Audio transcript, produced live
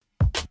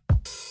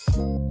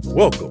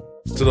Welcome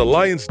to The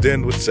Lion's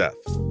Den with Seth,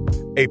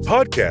 a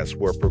podcast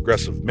where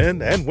progressive men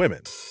and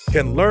women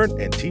can learn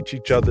and teach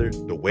each other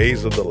the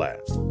ways of the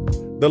land.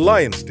 The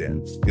Lion's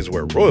Den is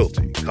where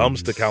royalty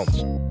comes to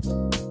council.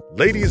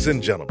 Ladies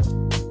and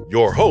gentlemen,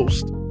 your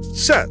host,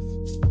 Seth.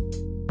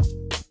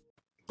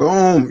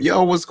 Boom.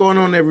 Yo, what's going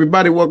on,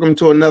 everybody? Welcome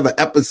to another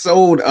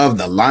episode of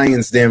The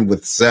Lion's Den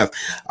with Seth.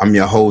 I'm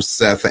your host,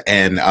 Seth,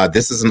 and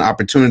this is an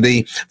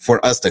opportunity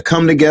for us to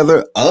come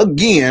together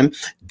again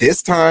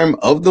this time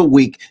of the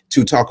week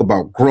to talk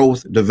about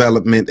growth,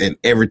 development, and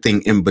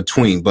everything in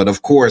between. But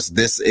of course,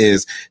 this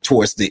is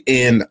towards the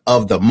end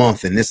of the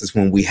month, and this is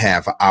when we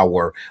have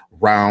our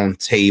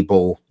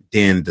roundtable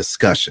den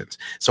discussions.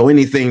 So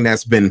anything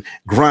that's been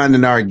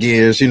grinding our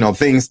gears,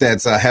 things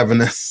that's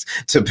having us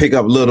to pick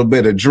up a little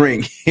bit of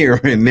drink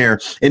here and there,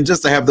 and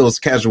just to have those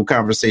casual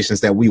conversations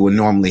that we would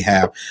normally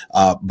have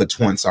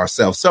between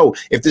ourselves. So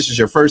if this is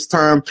your first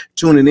time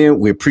tuning in,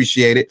 we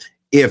appreciate it.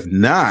 If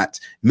not,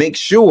 make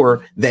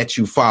sure that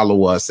you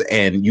follow us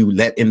and you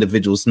let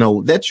individuals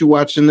know that you're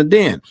watching the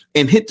den,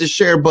 and hit the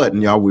share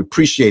button, y'all. We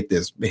appreciate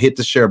this. Hit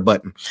the share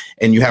button,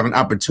 and you have an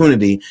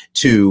opportunity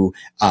to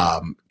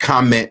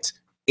comment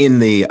in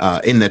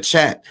the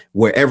chat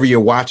wherever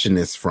you're watching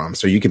this from.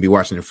 So you can be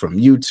watching it from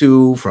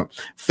YouTube, from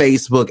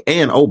Facebook,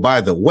 and oh,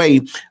 by the way,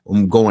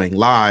 I'm going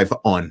live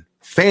on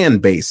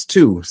Fanbase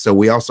too. So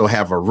we also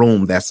have a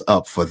room that's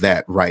up for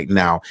that right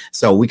now.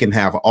 So we can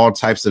have all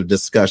types of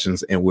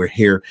discussions, and we're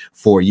here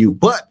for you.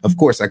 But of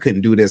course, I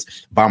couldn't do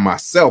this by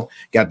myself.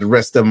 Got the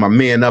rest of my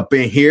men up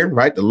in here,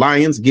 right? The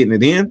Lions getting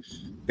it in.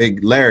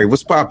 Big Larry,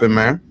 what's popping,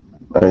 man?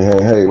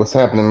 Hey, what's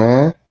happening,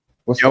 man?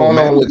 What's going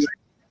on with you?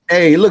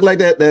 Hey, it look like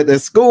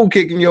that school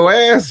kicking your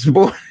ass,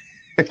 boy.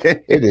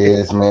 It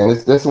is, man.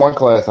 This one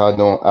class I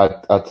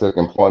took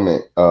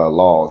employment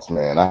laws,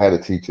 man. I had a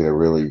teacher that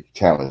really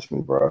challenged me,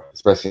 bro,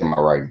 especially in my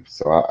writing.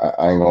 So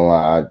I ain't gonna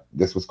lie,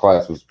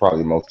 class was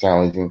probably the most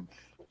challenging,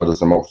 but it was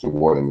the most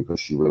rewarding because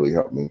she really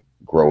helped me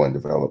grow and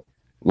develop,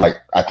 like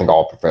I think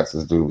all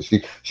professors do.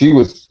 She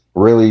was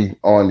really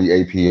on the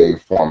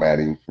APA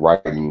formatting,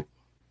 writing.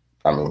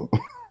 I mean,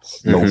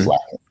 no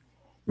slacking.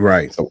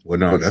 Right. So, well,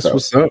 no, that's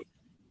what's up.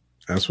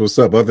 That's what's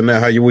up. Other than that,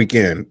 how your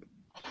weekend?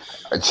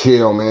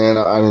 Chill, man.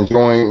 I'm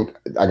enjoying.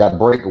 I got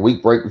a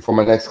week break before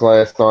my next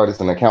class starts.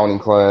 It's an accounting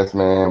class,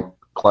 man.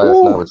 Class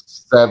number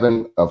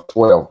 7 of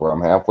 12, bro.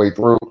 I'm halfway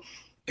through.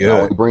 Good. I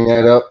want to bring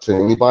that up to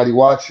anybody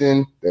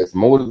watching that's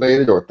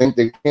motivated or think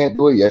they can't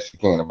do it. Yes, you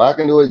can. If I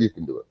can do it, you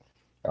can do it.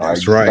 All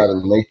that's right. Right. You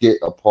got to make it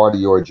a part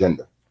of your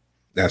agenda.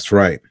 That's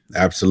right.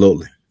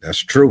 Absolutely. That's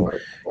true.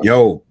 Right.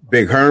 Yo,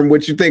 Big Herm,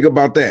 what you think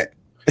about that?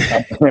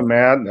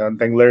 Man, I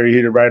think Larry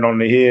hit it right on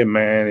the head,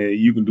 man.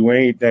 You can do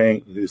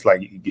anything. It's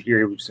like you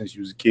hear it since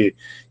you was a kid.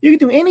 You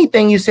can do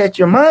anything you set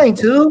your mind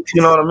to.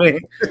 You know what I mean?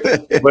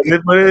 but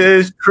it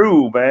is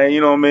true, man.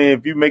 You know what I mean?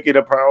 If you make it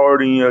a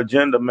priority in your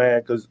agenda,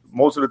 man, because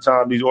most of the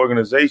time these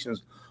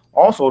organizations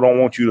also don't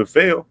want you to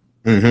fail.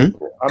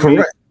 Mm-hmm. I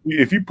mean,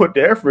 if you put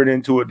the effort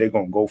into it, they're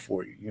gonna go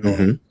for you. You know.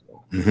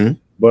 Mm-hmm. Mm-hmm.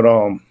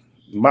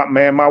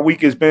 But my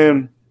week has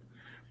been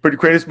pretty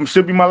crazy. This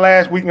should be my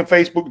last week in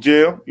Facebook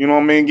jail. You know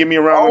what I mean? Give me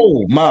a round.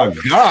 Oh, my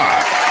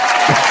God.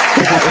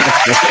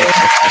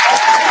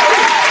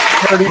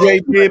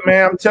 30-day bid,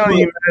 man. I'm telling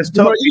you, man. It's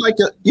tough. Bro,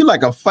 you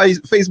like a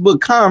Facebook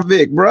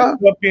convict, bro.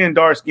 Up being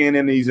dark-skinned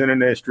in these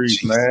internet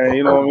streets, man.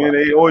 You know what I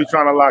mean? They always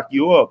trying to lock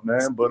you up,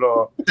 man. But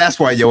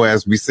that's why your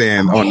ass be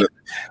saying on the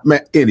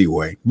man.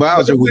 Anyway, but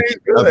how's your week?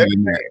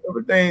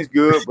 Everything's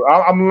good. But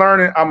I'm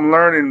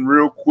learning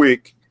real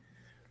quick.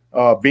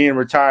 Being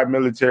retired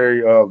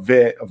military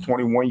vet of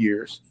 21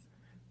 years,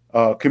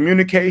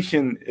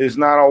 communication is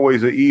not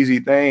always an easy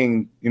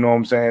thing. You know what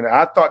I'm saying?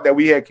 I thought that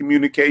we had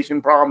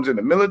communication problems in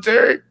the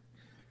military.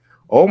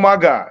 Oh my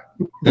God.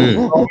 You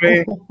know what I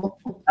mean?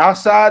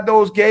 Outside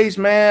those gates,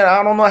 man,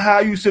 I don't know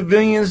how you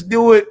civilians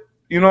do it.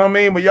 You know what I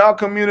mean? But y'all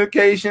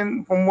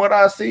communication, from what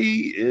I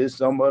see, is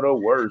some of the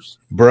worst.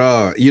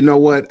 Bruh, you know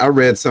what? I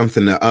read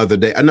something the other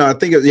day. I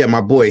think,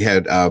 my boy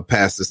had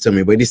passed this to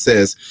me, but he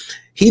says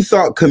he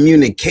thought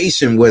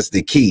communication was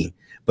the key,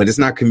 but it's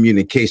not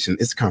communication,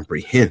 it's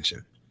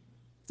comprehension.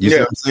 You see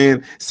what I'm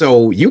saying?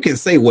 So you can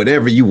say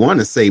whatever you want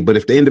to say, but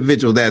if the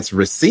individual that's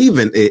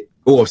receiving it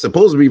or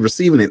supposed to be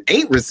receiving it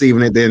ain't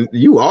receiving it, then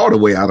you all the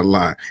way out of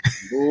line.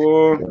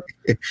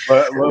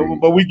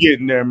 but we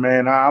getting there,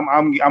 man.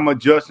 I'm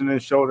adjusting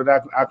and show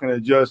that I can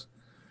adjust.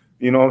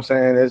 You know what I'm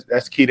saying?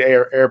 That's key to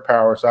air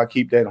power. So I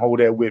keep that and hold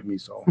that with me.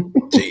 So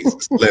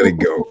Jesus, let it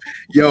go.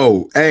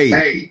 Yo,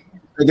 hey,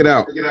 check it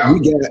out. We got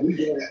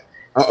it.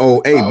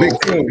 Hey,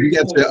 Big Phone, you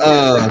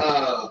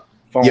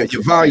got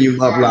your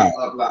volume up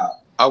loud.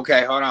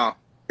 Okay, hold on.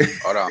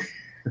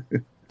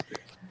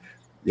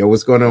 Yo,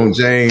 what's going on,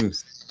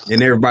 James?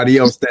 And everybody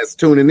else that's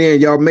tuning in,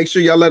 y'all, make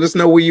sure y'all let us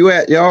know where you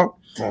at, y'all.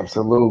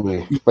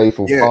 Absolutely.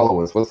 Faithful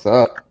followers. What's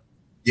up?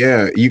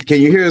 Yeah.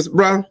 Can you hear us,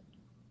 bro?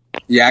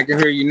 Yeah, I can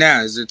hear you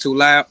now. Is it too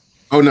loud?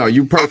 Oh, no,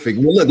 you perfect.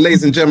 Well, look,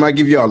 ladies and gentlemen, I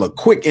give you all a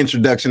quick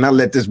introduction. I'll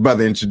let this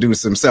brother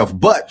introduce himself.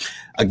 But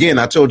again,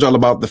 I told y'all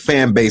about the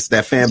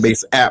that fan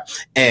base app.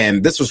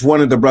 And this was one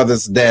of the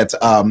brothers that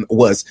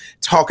was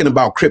talking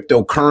about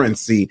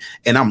cryptocurrency.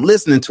 And I'm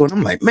listening to it.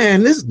 I'm like,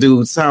 man, this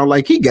dude sound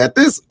like he got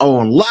this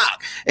on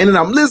lock. And then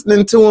I'm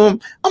listening to him.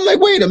 I'm like,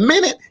 wait a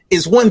minute.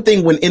 It's one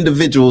thing when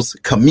individuals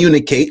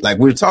communicate, like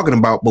we were talking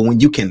about, but when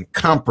you can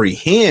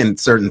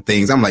comprehend certain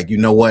things, I'm like, you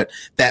know what?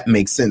 That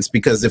makes sense,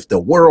 because if the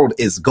world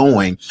is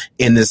going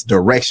in this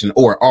direction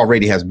or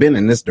already has been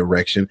in this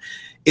direction,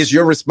 it's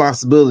your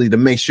responsibility to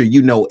make sure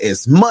you know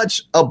as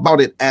much about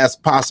it as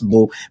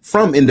possible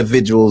from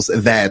individuals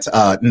that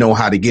know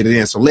how to get it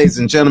in. So, ladies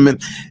and gentlemen,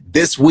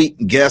 this week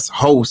guest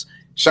host,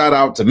 shout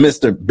out to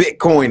Mr.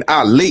 Bitcoin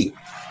Ali.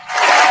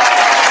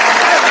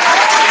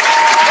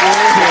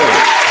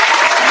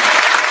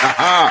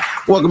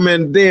 Welcome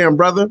in, damn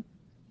brother.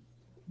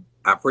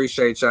 I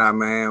appreciate y'all,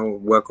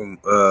 man. Welcome.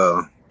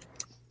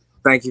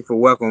 Thank you for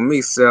welcoming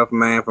me, Seth,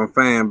 man, from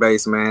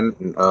Fanbase, man.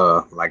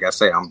 Like I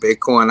say, I'm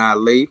Bitcoin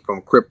Ali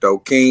from Crypto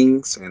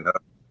Kings, and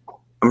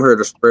I'm here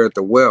to spread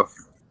the wealth.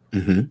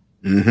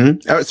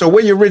 So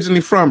where you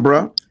originally from,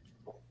 bro?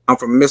 I'm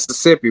from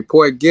Mississippi,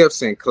 Port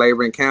Gibson,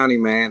 Claiborne County,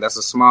 man. That's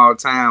a small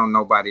town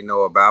nobody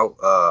know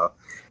about.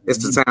 It's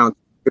the town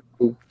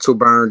to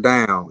burn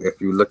down,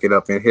 if you look it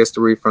up in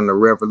history, from the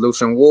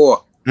Revolution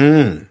War.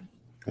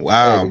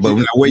 Wow. But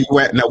now where you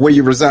at now? Where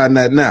you residing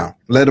at now?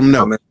 Let them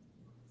know. I'm in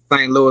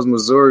St. Louis,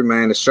 Missouri,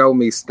 man, the show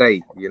me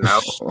state, you know.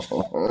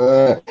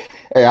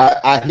 Hey,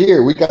 I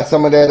hear we got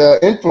some of that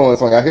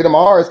influence on you. I hear them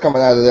R's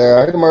coming out of there.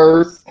 I hear them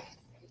R's.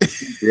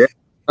 Yeah,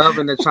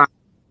 loving the China.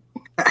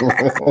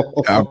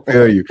 I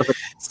feel you.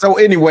 So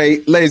anyway,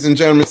 ladies and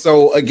gentlemen,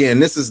 so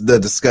again, this is the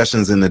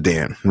discussions in the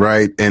den,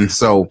 right? And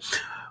so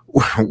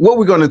what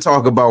we're going to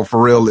talk about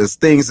for real is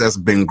things that's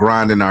been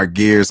grinding our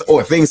gears,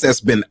 or things that's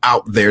been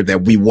out there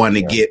that we want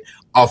to get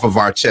off of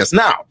our chest.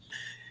 Now,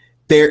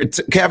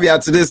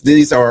 caveat to this,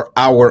 these are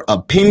our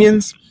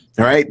opinions,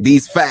 right?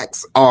 These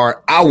facts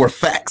are our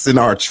facts and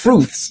our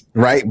truths,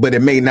 right? But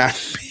it may not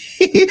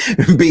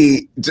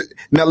be.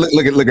 Now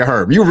look at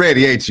Herm. You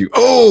ready, ain't you?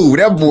 Oh,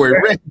 that boy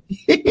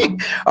ready.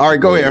 All right,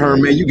 go ahead,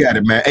 Herm, man. You got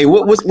it, man. Hey,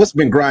 what's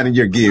been grinding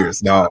your gears,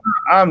 dog?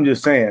 I'm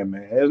just saying,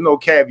 man. There's no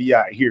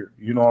caveat here.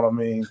 You know what I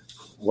mean?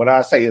 What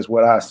I say is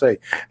what I say.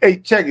 Hey,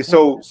 check it.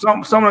 So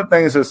some of the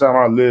things that's on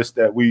our list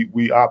that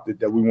we opted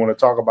that we want to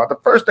talk about. The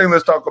first thing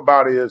let's talk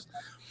about is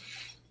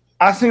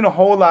I've seen a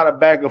whole lot of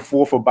back and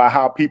forth about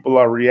how people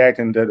are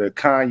reacting to the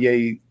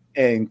Kanye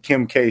and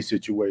Kim K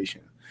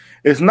situation.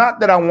 It's not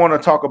that I want to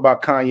talk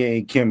about Kanye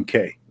and Kim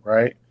K,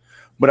 right?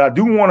 But I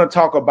do want to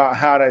talk about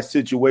how that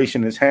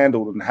situation is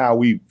handled and how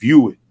we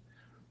view it,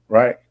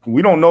 right?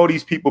 We don't know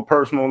these people's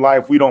personal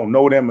life. We don't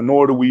know them,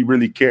 nor do we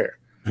really care.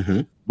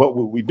 But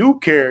what we do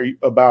care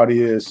about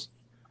is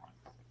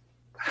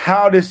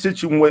how this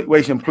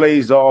situation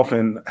plays off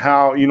and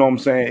how, you know what I'm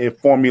saying, it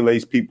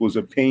formulates people's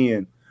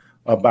opinion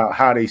about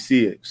how they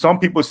see it. Some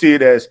people see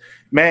it as,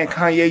 man,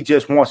 Kanye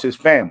just wants his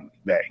family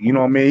back. You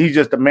know what I mean? He's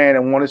just a man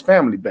that wants his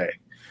family back.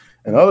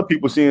 And other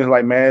people see it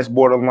like, man, it's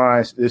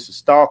borderline. This is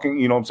stalking.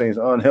 You know what I'm saying? It's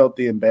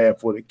unhealthy and bad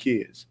for the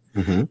kids.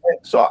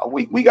 So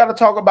we got to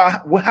talk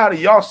about how do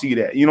y'all see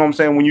that? You know what I'm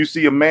saying? When you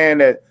see a man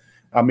that,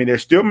 I mean, they're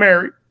still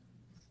married.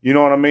 You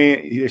know what I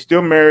mean? They're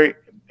still married.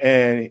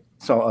 And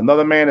so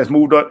another man has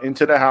moved up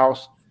into the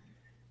house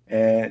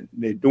and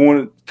they're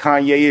doing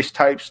Kanye-ish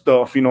type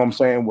stuff. You know what I'm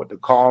saying? With the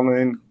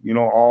calling, you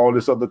know, all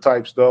this other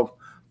type stuff,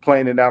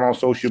 playing it out on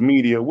social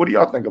media. What do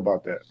y'all think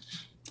about that?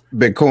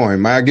 Bitcoin,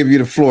 man, I'll give you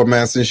the floor,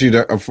 man, since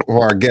you're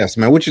for our guest,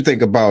 man. What you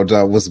think about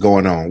what's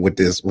going on with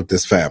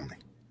this family?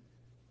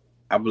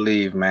 I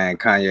believe, man,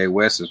 Kanye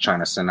West is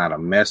trying to send out a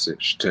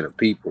message to the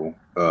people,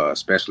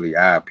 especially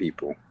our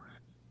people.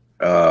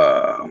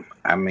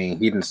 I mean,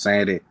 he done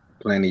said it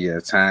plenty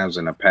of times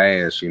in the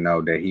past, you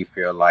know, that he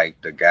feel like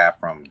the guy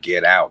from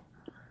Get Out,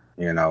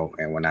 you know,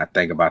 and when I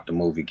think about the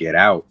movie Get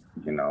Out,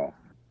 you know,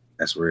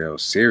 that's real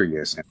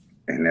serious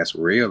and that's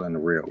real in the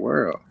real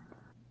world.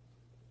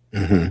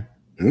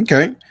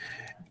 Okay.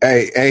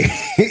 Hey,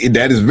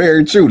 that is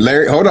very true.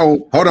 Larry, hold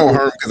on,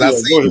 Herm, because I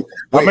see you.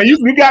 I mean,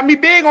 you got me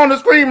big on the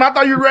screen. I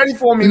thought you were ready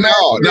for me, man.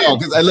 No,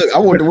 because I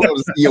want the world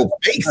to see your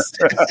face.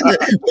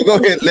 Well,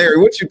 go ahead, Larry.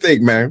 What you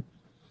think, man?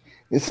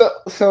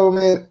 So,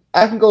 man,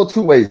 I can go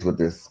two ways with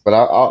this, but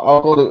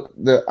I'll go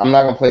to I'm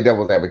not gonna play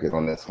devil's advocate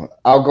on this one.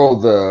 I'll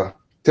go the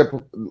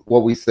typical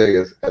what we say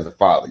as a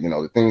father. You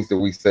know, the things that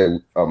we say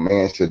a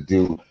man should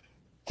do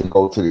to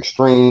go to the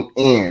extreme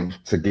and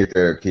to get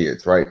their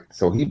kids, right?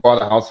 So he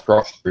bought a house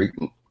across the street,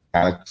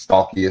 kind of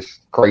stalky-ish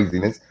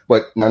craziness,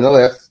 but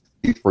nonetheless,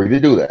 he's free to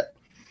do that.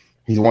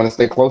 He want to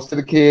stay close to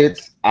the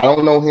kids. I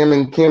don't know him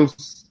and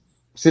Kim's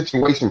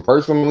situation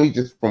personally,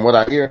 just from what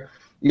I hear.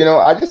 You know,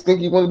 I just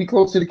think he want to be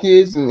close to the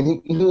kids,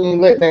 and he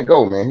ain't letting that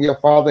go, man. He a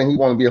father, and he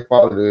want to be a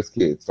father to his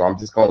kids. So I'm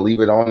just going to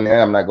leave it on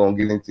there. I'm not going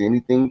to get into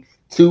anything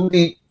too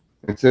deep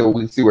until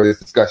we see where this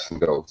discussion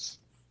goes.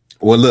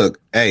 Well,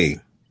 look, hey,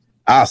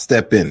 I'll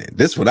step in it.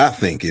 This is what I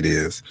think it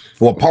is.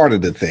 Well, part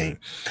of the thing.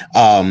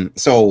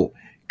 So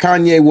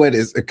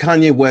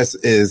Kanye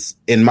West is,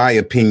 in my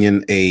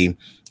opinion, a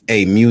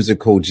a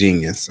musical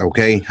genius.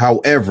 Okay.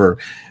 However,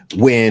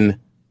 when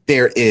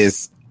there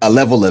is a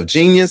level of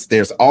genius,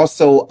 there's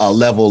also a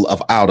level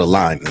of out of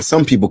line. And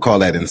some people call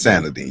that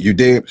insanity. You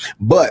dig?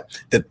 But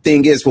the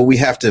thing is, what we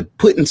have to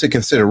put into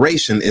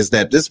consideration is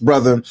that this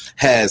brother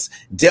has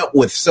dealt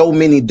with so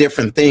many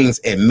different things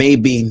and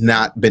maybe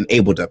not been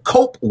able to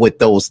cope with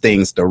those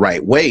things the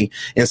right way.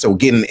 And so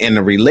getting in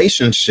a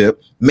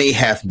relationship may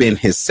have been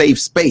his safe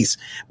space,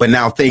 but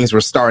now things were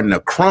starting to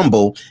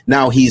crumble.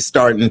 Now he's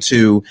starting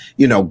to,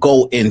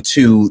 go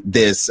into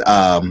this,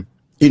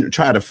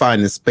 try to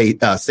find this space,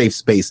 safe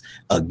space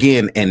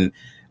again. And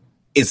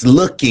it's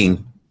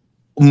looking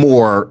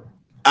more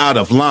out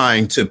of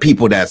line to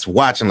people that's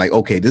watching like,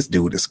 okay, this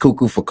dude is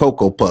cuckoo for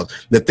Cocoa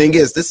Puffs. The thing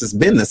is, this has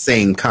been the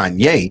same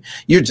Kanye.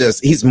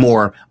 He's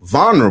more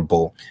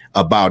vulnerable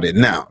about it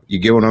now. You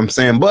get what I'm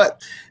saying?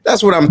 But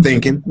that's what I'm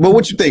thinking. But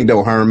what you think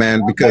though,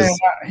 Herman? Because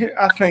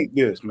I think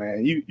this,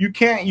 man, you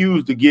can't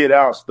use the get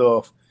out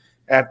stuff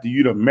after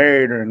you done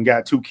married her and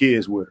got 2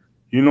 kids with her.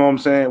 You know what I'm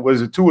saying?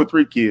 Was it 2 or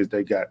 3 kids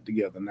they got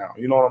together now?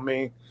 You know what I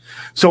mean?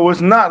 So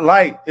it's not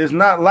like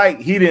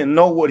he didn't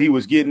know what he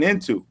was getting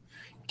into.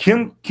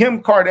 Kim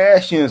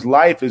Kardashian's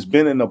life has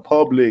been in the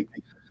public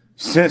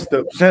since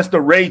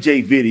the Ray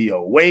J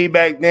video, way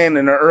back then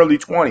in her early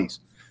 20s.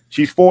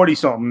 She's 40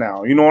 something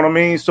now. You know what I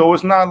mean? So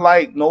it's not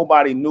like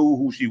nobody knew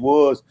who she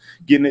was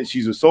getting it.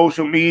 She's a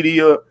social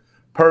media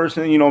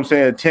person, you know what I'm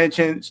saying?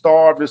 Attention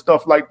starved and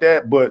stuff like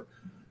that. But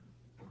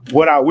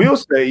what I will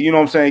say, you know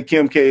what I'm saying,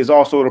 Kim K is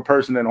also the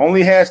person that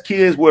only has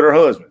kids with her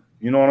husband.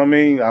 You know what I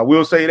mean? I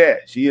will say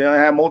that. She doesn't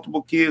have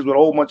multiple kids with a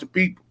whole bunch of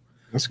people.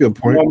 That's a good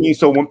point. You know what I mean?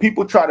 So when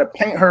people try to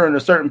paint her in a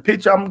certain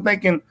picture, I'm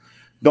thinking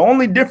the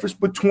only difference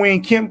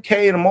between Kim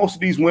K and most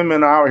of these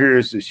women out here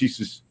is that she's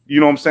just, you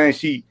know what I'm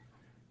saying?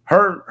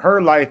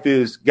 Her life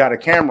is got a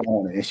camera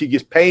on it and she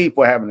gets paid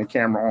for having a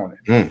camera on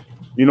it.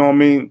 You know what I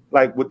mean?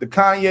 Like with the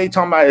Kanye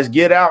talking about his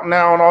get out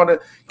now and all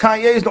that.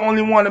 Kanye's the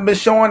only one that been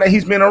showing that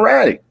he's been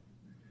erratic.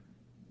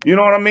 You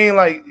know what I mean?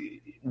 Like,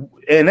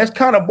 and that's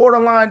kind of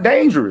borderline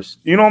dangerous.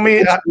 You know what I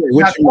mean? I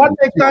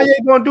think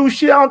Kanye gonna do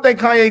shit. I don't think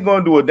Kanye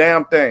gonna do a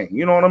damn thing.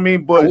 You know what I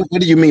mean? But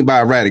what do you mean by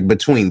erratic?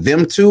 Between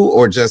them two,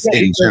 or just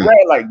in general?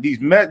 Like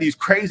these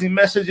crazy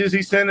messages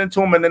he's sending to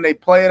them, and then they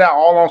play it out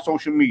all on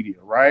social media,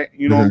 right?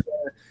 You know what I'm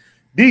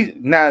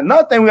saying? Now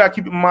another thing we gotta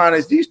keep in mind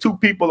is these 2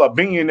 people are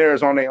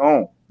billionaires on their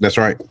own. That's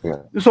right.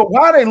 So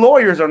why they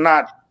lawyers are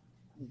not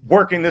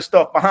working this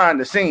stuff behind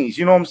the scenes?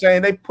 You know what I'm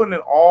saying? They putting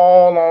it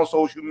all on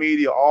social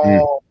media,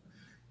 all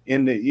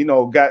in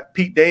the, got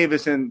Pete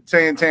Davidson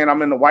saying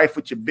I'm in the wife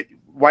with your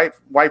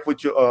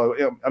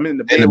I'm in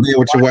the bed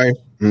with your wife.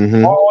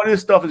 All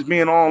this stuff is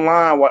being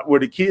online where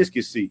the kids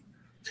can see.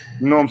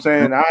 You know what I'm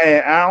saying?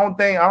 I don't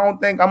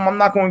think I'm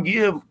not going to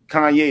give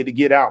Kanye the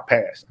get out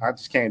pass. I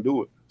just can't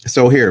do it.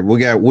 So here we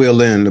got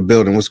Will in the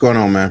building. What's going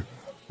on, man?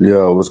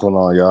 Yo, what's going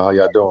on, y'all? How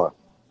y'all doing?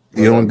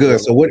 You're doing good.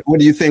 So what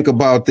do you think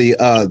about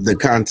the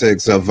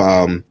context of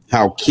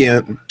how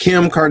Kim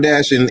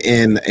Kardashian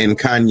and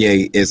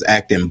Kanye is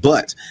acting,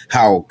 but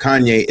how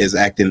Kanye is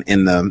acting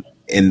in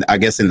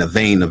the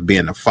vein of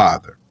being a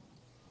father?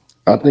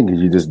 I think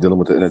you're just dealing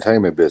with the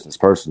entertainment business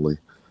personally.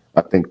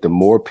 I think the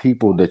more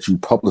people that you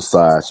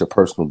publicize your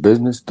personal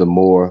business, the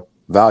more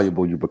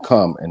valuable you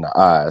become in the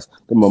eyes,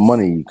 the more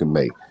money you can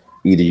make.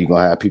 Either you're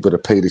going to have people to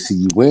pay to see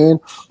you win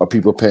or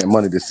people paying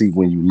money to see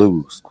when you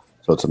lose.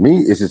 So to me,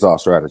 it's just all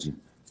strategy.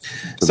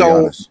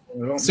 So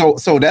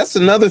that's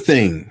another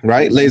thing,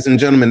 right? Ladies and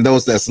gentlemen,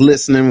 those that's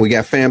listening, we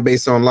got fan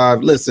base on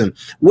live. Listen,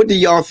 what do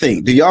y'all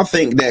think? Do y'all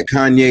think that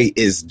Kanye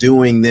is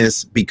doing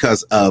this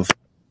because of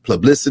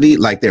publicity,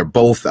 like they're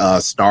both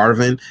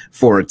starving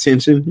for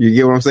attention? You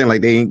get what I'm saying?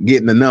 Like they ain't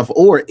getting enough?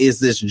 Or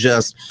is this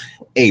just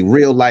a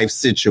real life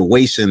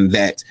situation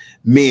that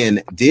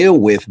men deal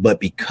with, but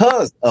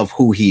because of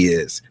who he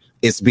is,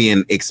 it's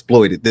being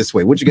exploited this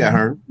way? What you got,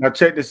 Herm? Now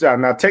check this out.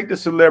 Now take the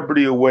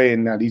celebrity away,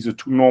 and now these are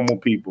 2 normal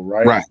people,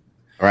 right?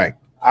 Right.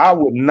 I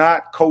would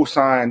not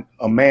co-sign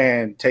a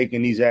man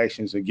taking these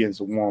actions against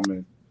a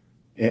woman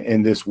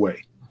in this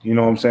way. You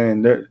know what I'm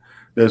saying?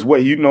 There's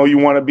way, you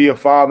want to be a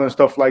father and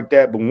stuff like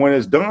that, but when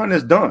it's done,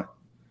 it's done.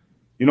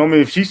 You know what I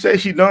mean? If she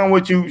says she's done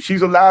with you,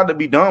 she's allowed to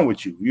be done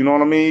with you. You know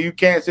what I mean? You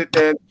can't sit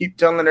there and keep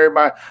telling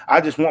everybody, I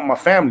just want my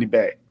family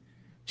back.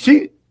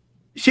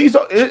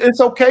 It's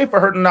okay for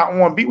her to not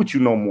want to be with you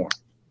no more.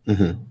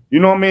 You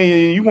know what I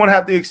mean? You're going to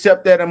have to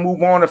accept that and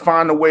move on and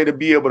find a way to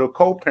be able to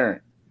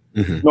co-parent.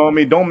 You know what I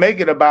mean? Don't make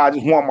it about I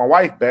just want my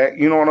wife back.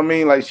 You know what I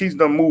mean? Like she's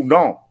done moved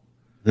on.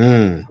 You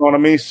know what I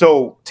mean?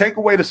 So take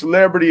away the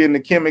celebrity and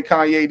the Kim and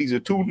Kanye. These are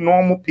 2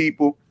 normal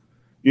people.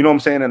 You know what I'm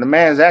saying? And the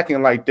man's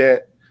acting like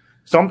that.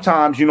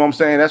 Sometimes, you know what I'm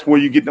saying, that's where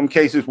you get them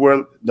cases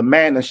where the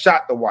man has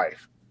shot the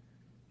wife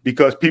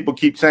because people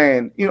keep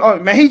saying, oh,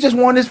 man, he just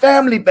want his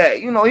family back.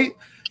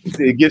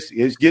 It gets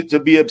to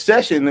be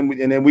obsession,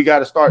 and then we got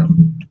to start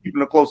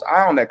keeping a close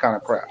eye on that kind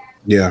of crap.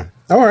 Yeah.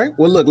 All right.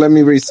 Well, look, let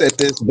me reset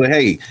this. But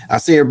hey, I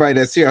see everybody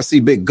that's here. I see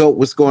Big Goat.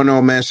 What's going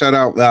on, man? Shout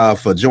out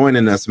for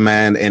joining us,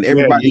 man. And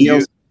everybody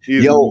else.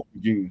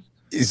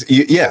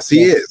 Yes,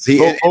 he is.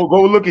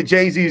 Go look at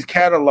Jay-Z's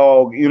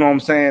catalog, you know what I'm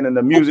saying, and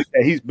the music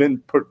that he's been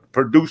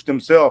produced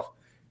himself,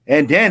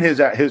 and then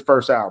his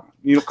first album.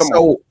 You know, come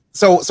on.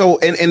 So,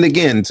 and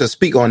again, to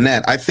speak on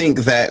that, I think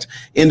that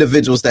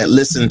individuals that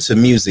listen to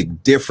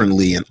music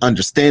differently and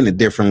understand it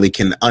differently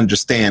can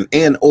understand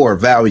and or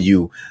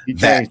value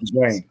that.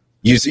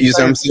 You see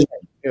what I'm saying?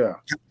 Yeah.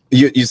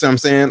 You see what I'm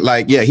saying?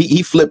 Like, yeah,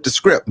 he flipped the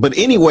script. But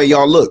anyway,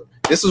 y'all, look,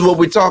 this is what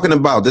we're talking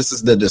about. This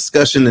is the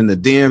discussion in the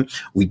den.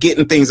 We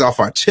getting things off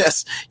our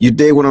chest. You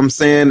dig what I'm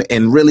saying?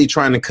 And really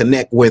trying to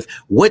connect with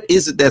what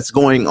is it that's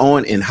going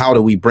on and how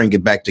do we bring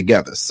it back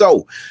together?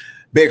 So,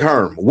 Big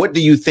Herm, what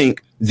do you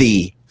think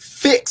the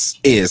fix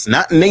is?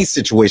 Not in a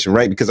situation,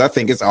 right? Because I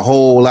think it's a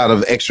whole lot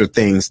of extra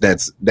things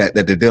that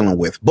they're dealing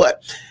with.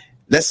 But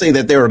let's say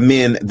that there are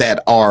men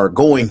that are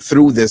going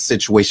through this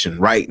situation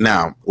right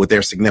now with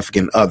their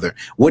significant other.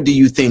 What do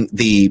you think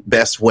the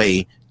best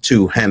way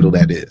to handle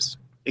that is?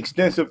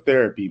 Extensive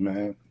therapy,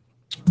 man.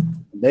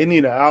 They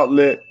need an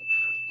outlet,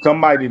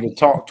 somebody to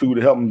talk to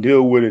help them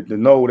deal with it, to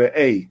know that,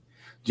 hey,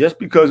 just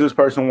because this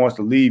person wants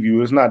to leave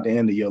you, it's not the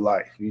end of your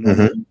life. You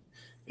know,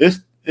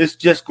 it's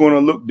just going to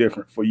look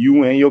different for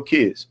you and your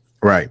kids.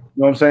 Right. You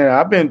know what I'm saying?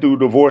 I've been through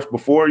divorce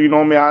before. You know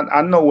what I mean?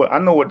 I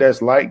know what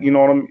that's like. You know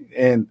what I mean?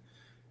 And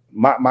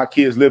my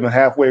kids living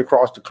halfway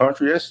across the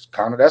country.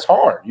 That's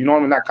hard. You know what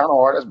I mean? Not kind of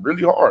hard. That's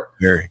really hard.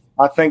 Very.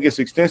 I think it's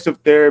extensive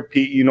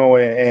therapy. You know,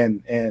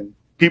 and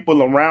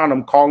people around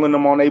them calling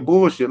them on their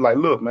bullshit. Like,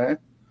 look, man,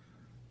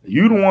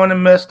 you the one that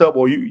messed up,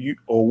 or you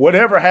or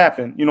whatever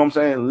happened. You know what I'm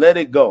saying? Let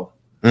it go.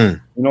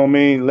 You know what I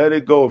mean? Let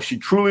it go. If she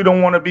truly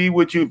don't want to be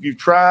with you, if you've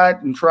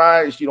tried,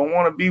 she don't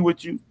want to be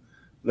with you,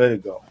 let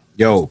it go.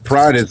 Yo,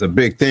 pride is a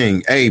big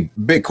thing. Hey,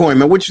 Bitcoin,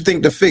 man, what you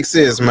think the fix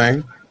is,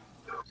 man?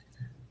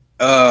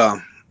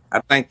 I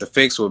think the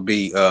fix would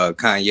be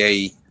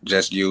Kanye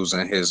just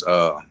using his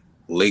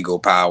legal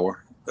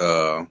power,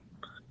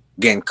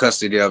 getting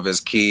custody of his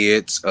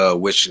kids,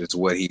 which is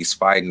what he's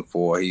fighting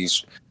for.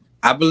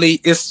 I believe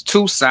it's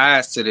two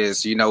sides to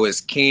this. You know,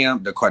 it's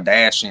Kim, the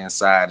Kardashian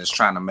side, is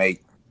trying to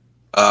make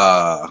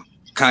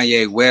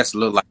Kanye West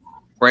look like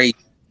crazy,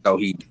 so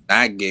he did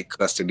not get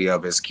custody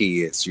of his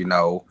kids, you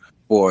know,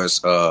 for his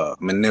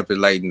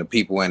manipulating the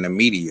people in the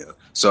media.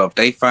 So if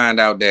they find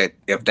out that,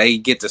 if they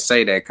get to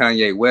say that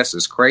Kanye West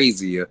is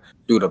crazier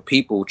through the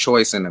people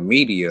choice in the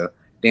media,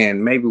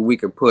 then maybe we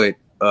could put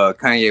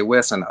Kanye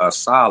West in an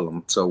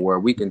asylum, so where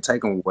we can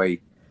take away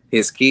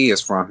his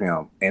kids from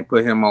him and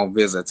put him on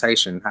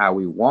visitation how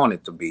we want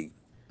it to be,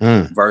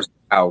 versus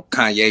how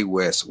Kanye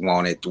West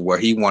wanted, where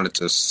he wanted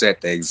to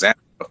set the example.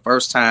 The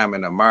first time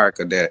in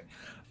America that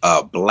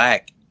a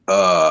black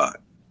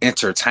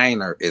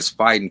entertainer is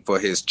fighting for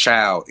his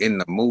child in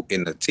the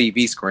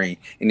TV screen,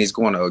 and he's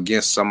going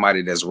against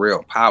somebody that's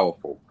real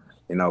powerful,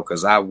 you know,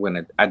 because I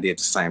did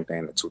the same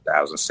thing in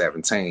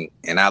 2017,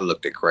 and I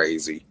looked at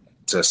crazy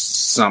to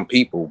some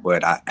people,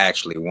 but I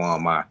actually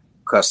won my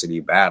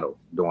custody battle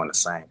doing the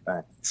same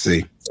thing.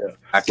 See,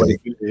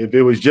 if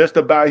it was just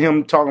about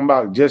him talking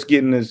about just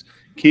getting his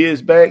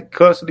kids back,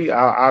 custody,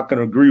 I can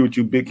agree with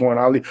you, Bitcoin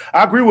Ali.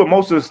 I agree with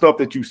most of the stuff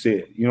that you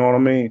said. You know what I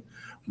mean?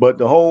 But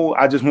the whole,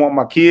 I just want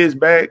my kids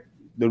back.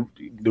 The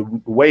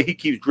way he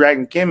keeps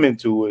dragging Kim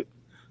into it,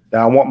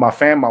 that I want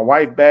my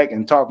wife back,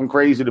 and talking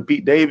crazy to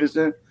Pete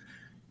Davidson,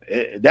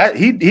 that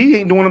he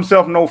ain't doing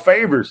himself no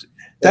favors.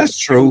 That's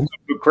true.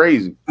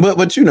 Crazy.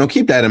 But you know,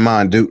 keep that in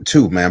mind,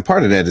 too, man.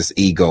 Part of that is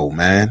ego,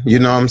 man. You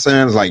know what I'm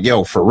saying? It's like,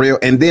 yo, for real.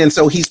 And then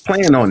so he's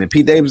playing on it.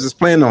 Pete Davidson is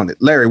playing on it.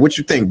 Larry, what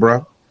you think,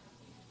 bro?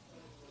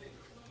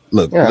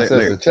 Look, yeah,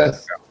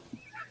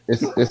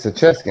 it's a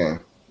chess game.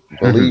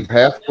 Believe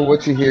half of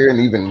what you hear and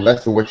even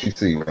less of what you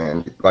see,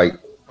 man. Like,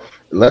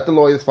 let the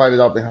lawyers fight it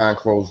out behind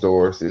closed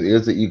doors. It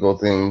is an ego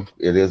thing.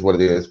 It is what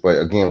it is. But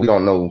again, we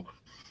don't know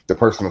the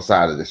personal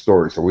side of the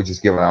story, so we're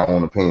just giving our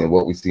own opinion of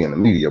what we see in the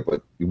media.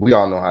 But we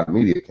all know how the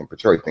media can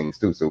portray things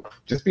too. So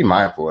just be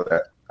mindful of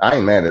that. I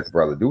ain't mad at the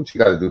brother. Do what you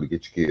got to do to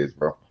get your kids,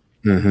 bro.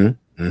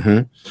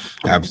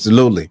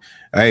 Absolutely.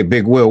 Hey,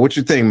 Big Will, what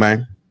you think,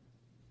 man?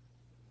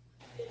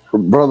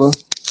 Brother,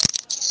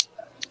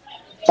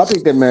 I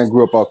think that man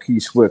grew up off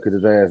Keith Sweat because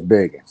his ass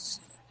begging.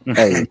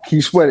 Hey,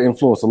 Keith Sweat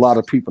influenced a lot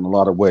of people in a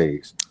lot of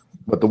ways,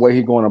 but the way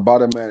he going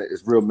about it, man,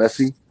 is real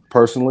messy,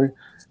 personally.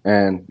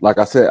 And like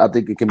I said, I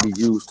think it can be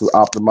used to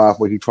optimize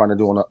what he's trying to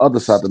do on the other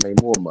side to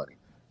make more money.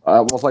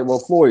 Almost like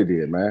what Floyd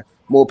did, man.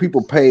 More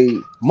people pay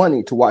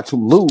money to watch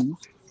him lose,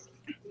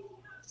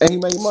 and he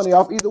made money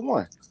off either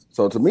one.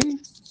 So to me,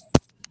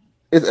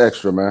 it's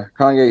extra, man.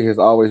 Kanye has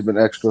always been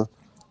extra.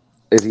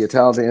 Is he a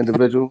talented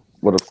individual?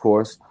 Well, of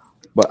course.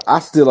 But I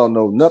still don't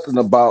know nothing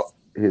about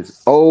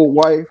his old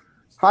wife,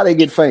 how they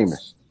get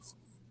famous.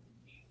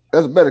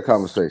 That's a better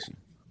conversation.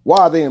 Why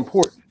are they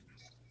important?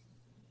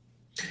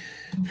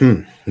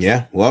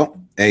 Yeah, well,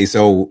 hey,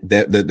 so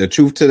the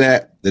truth to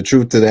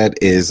that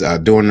is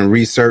doing the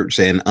research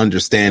and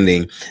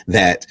understanding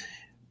that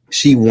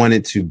she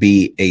wanted to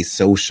be a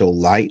social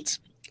light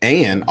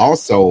And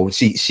also,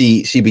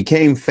 she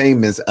became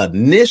famous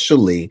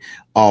initially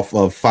off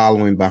of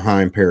following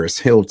behind Paris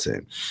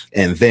Hilton.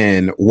 And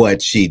then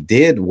what she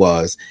did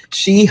was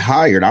she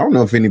hired, I don't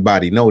know if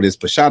anybody noticed,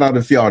 but shout out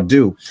if y'all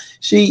do,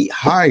 she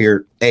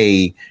hired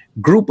a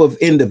group of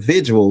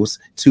individuals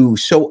to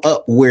show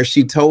up where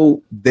she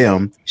told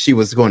them she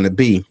was going to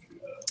be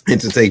and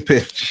to take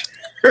pictures.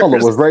 Oh,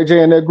 was Ray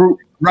J in that group?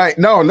 Right.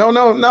 No.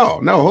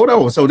 Hold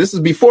on. So this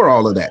is before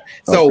all of that.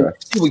 So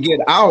she would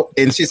get out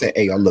and she said,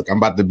 hey, look, I'm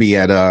about to be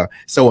at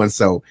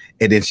so-and-so.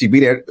 And then she'd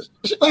be there.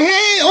 She's like,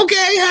 hey, okay,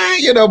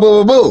 hi, boom,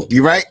 boom, boom.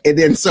 You right? And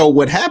then so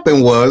what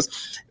happened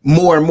was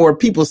more and more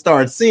people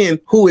started seeing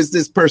who is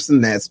this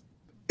person that's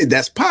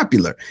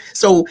popular.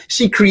 So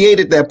she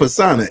created that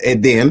persona.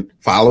 And then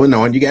following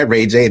on, you got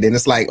Ray J. And then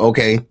it's like,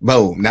 okay,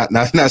 boom.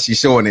 Now she's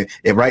showing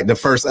it right. The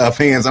first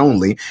fans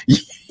only.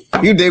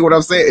 You dig what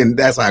I'm saying? And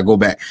that's how I go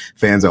back.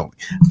 Fans only.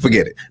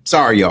 Forget it.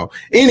 Sorry, y'all.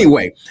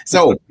 Anyway,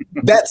 so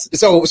that's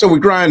so we're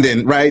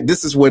grinding, right?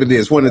 This is what it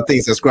is. One of the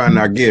things that's grinding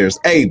our gears.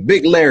 Hey,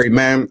 Big Larry,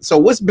 man. So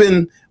what's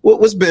been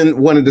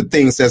one of the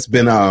things that's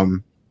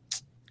been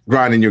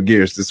grinding your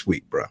gears this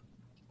week, bro?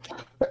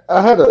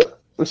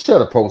 We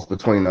shared a post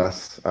between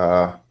us.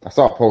 I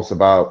saw a post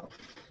about,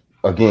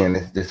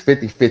 again, this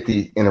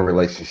 50-50 in a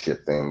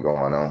relationship thing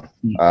going on.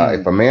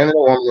 If a man and a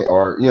woman,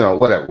 or,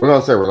 whatever, we're going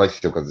to say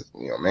relationship because,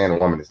 man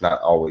and woman is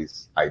not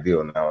always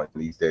ideal now in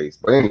these days.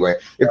 But anyway,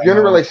 if you're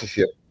in a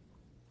relationship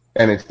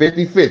and it's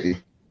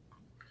 50-50,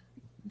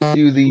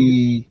 do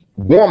the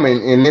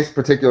woman in this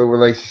particular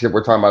relationship,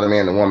 we're talking about a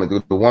man and a woman,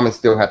 do the woman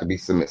still have to be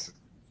submissive?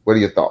 What are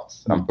your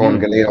thoughts? I'm throwing the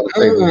grenade on the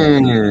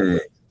table.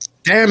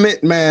 Damn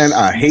it, man.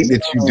 I hate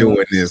that you're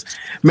doing this.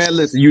 Man,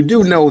 listen, you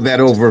do know that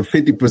over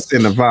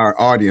 50% of our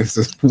audience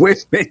is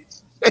women.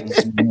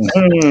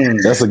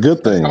 That's a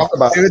good thing.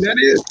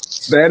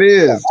 That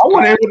is. I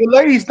want to hear what the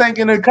ladies think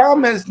in the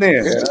comments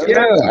then.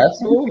 Yeah,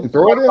 absolutely.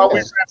 Throw it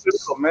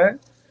in, man.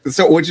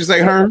 So what you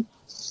say, Herm?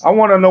 I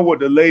want to know what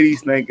the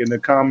ladies think in the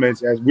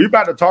comments as we're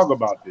about to talk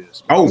about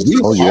this. Oh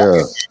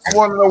yeah. I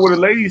want to know what the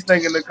ladies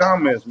think in the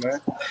comments,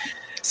 man.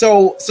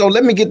 So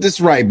let me get this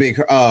right, Big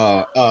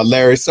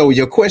Larry. So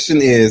your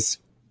question is,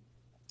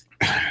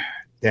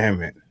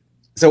 damn it.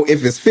 So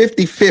if it's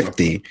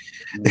 50-50,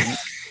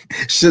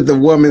 should the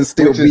woman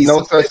still be?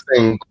 No such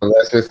thing.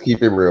 Let's just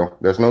keep it real.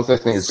 There's no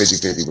such thing as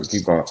 50-50, but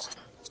keep going.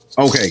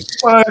 Okay.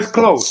 Well, it's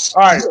close.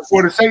 All right.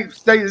 For the sake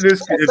of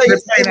this, if they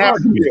ain't half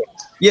the bill.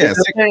 Yes.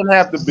 They ain't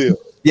half the bill.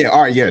 Yeah.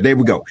 All right. Yeah. There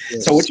we go. Yeah.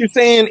 So what you're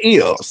saying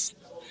is,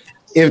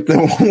 if the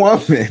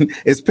woman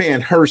is paying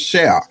her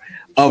share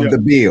of the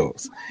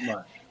bills,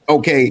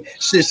 okay,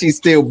 should she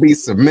still be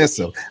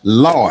submissive?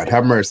 Lord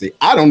have mercy.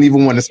 I don't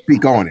even want to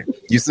speak on it.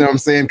 You see what I'm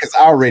saying? Because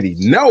I already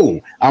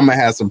know I'm gonna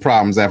have some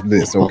problems after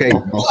this. Okay,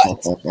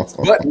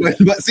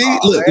 but see,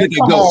 look at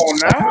it go.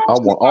 I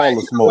want all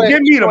the smoke.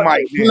 Give me the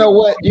mic. You know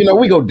what?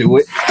 We gonna do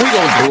it.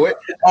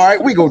 All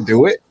right, we gonna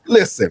do it.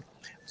 Listen,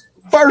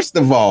 first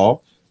of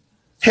all,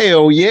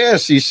 hell yeah,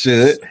 she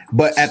should.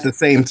 But at the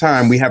same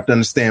time, we have to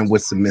understand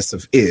what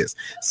submissive is.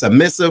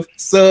 Submissive,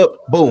 sub,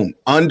 boom,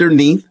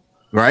 underneath.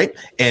 Right.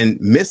 And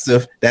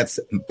missive, that's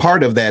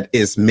part of that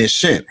is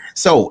mission.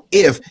 So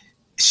if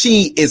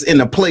she is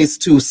in a place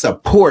to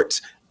support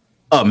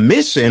a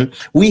mission,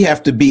 we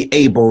have to be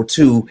able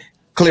to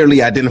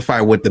clearly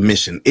identify what the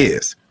mission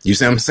is. You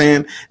see what I'm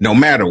saying? No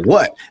matter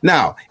what.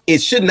 Now,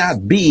 it should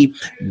not be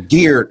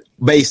geared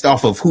based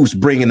off of who's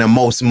bringing the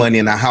most money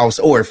in the house,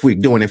 or if we're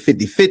doing it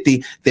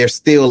 50-50, there's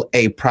still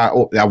I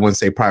wouldn't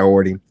say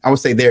priority. I would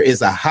say there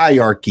is a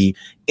hierarchy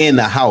in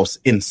the house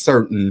in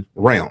certain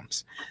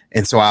realms.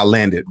 And so I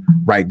landed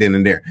right then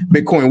and there.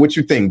 Bitcoin, what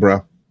you think,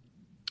 bro?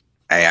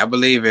 Hey, I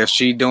believe if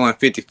she doing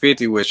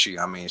 50-50 with you,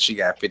 I mean, she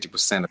got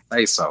 50% of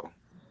say so,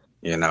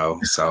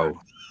 so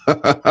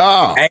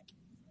hey,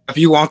 if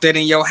you want that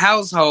in your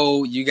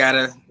household, you got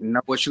to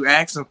know what you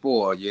asking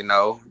for,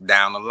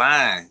 down the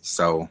line.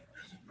 So.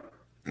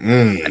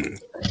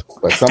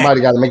 But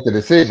somebody got to make the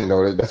decision,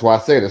 though. That's why I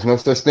say there's no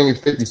such thing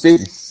as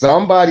 50-50.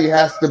 Somebody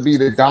has to be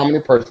the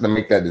dominant person to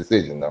make that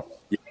decision, though.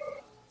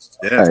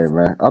 Yeah. Hey,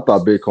 man, I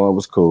thought Bitcoin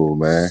was cool,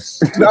 man.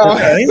 No,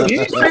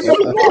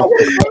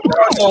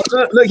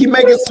 look, he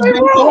making some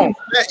big points.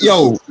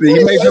 Yo,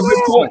 he making a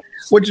big point.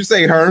 What'd you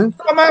say, Herm?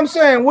 I'm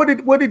saying, what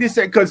did he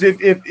say? Because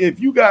if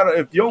your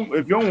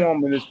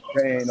woman is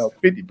paying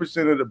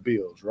 50% of the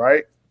bills,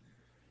 right?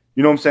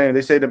 You know what I'm saying?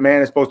 They say the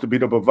man is supposed to be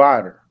the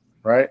provider,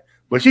 right?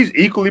 But she's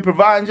equally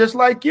providing just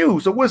like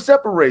you. So what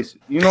separates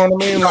it? You know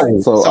what I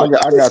mean? So I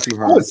got you,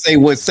 Herm. I would say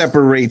what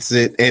separates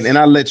it, and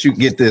I'll let you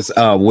get this,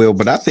 Will,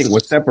 but I think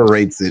what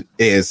separates it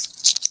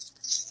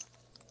is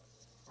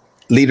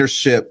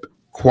leadership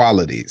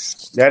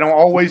qualities. That don't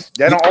always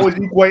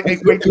equate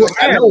to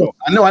a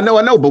man.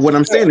 I know. But what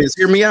I'm saying is,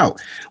 hear me out.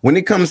 When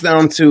it comes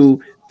down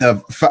to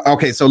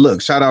okay, so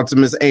look, shout out to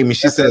Miss Amy.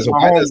 She says,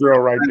 girl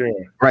right there.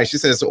 Right. She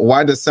says,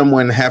 why does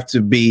someone have to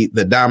be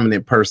the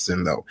dominant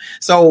person though?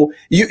 So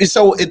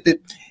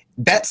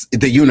that's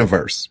the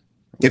universe.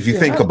 If you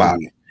think about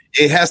it,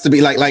 It has to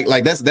be like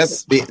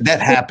that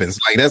happens.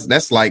 Like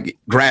that's like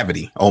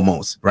gravity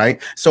almost,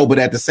 right? So, but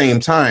at the same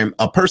time,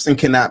 a person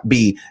cannot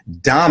be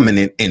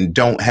dominant and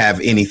don't have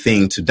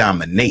anything to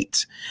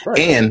dominate, right.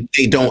 And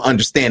they don't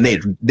understand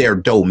their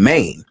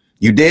domain.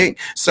 You dig?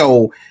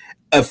 So,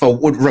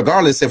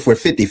 regardless if we're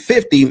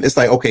 50-50, it's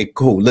like, okay,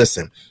 cool.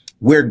 Listen,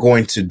 we're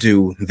going to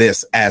do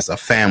this as a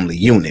family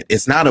unit.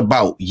 It's not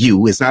about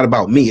you. It's not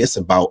about me. It's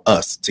about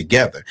us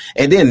together.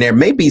 And then there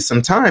may be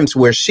some times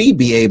where she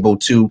be able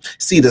to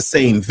see the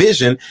same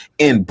vision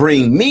and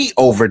bring me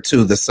over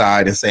to the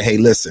side and say, hey,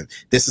 listen,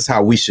 this is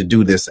how we should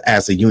do this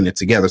as a unit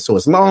together. So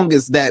as long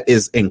as that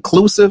is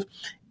inclusive,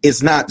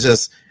 it's not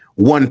just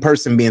one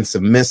person being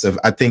submissive.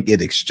 I think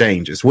it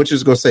exchanges. What you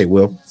was going to say,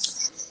 Will?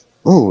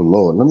 Oh,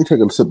 Lord, let me take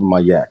a sip of my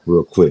yak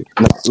real quick.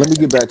 Now, let me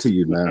get back to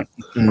you, man.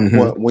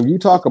 Mm-hmm. When you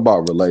talk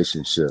about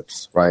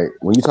relationships, right,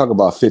 when you talk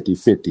about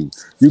 50-50,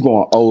 you're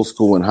going old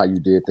school and how you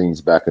did things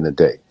back in the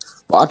day.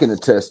 But I can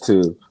attest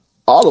to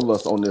all of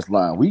us on this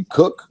line. We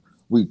cook,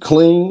 we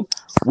clean,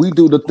 we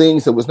do the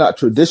things that was not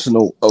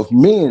traditional of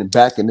men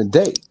back in the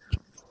day.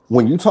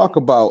 When you talk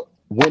about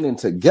winning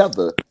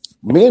together,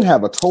 men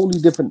have a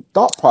totally different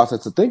thought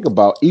process to think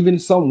about, even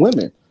some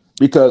women.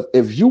 Because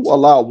if you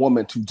allow a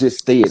woman to just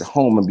stay at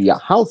home and be a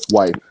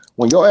housewife,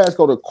 when your ass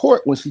go to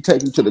court, when she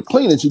takes you to the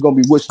cleaners, you're gonna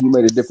be wishing you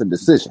made a different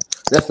decision.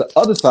 That's the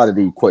other side of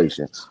the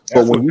equation.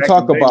 But when you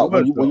talk about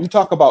when you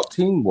talk about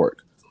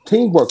teamwork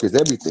is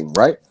everything,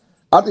 right?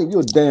 I think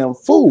you're a damn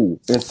fool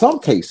in some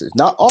cases,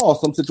 not all.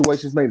 Some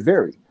situations may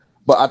vary,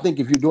 but I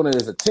think if you're doing it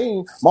as a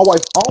team, my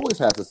wife always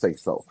has to say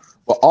so.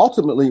 But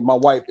ultimately, my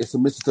wife is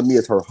submissive to me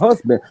as her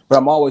husband, but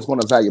I'm always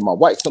going to value my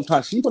wife.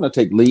 Sometimes she's going to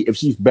take lead. If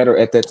she's better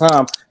at that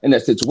time in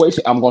that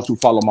situation, I'm going to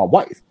follow my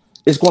wife.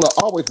 It's going to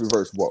always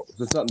reverse roles.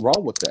 There's nothing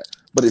wrong with that.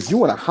 But if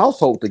you're in a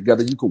household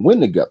together, you can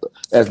win together.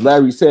 As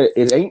Larry said,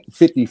 it ain't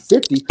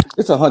 50-50.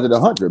 It's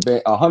 100-100.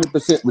 Being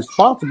 100%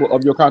 responsible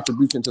of your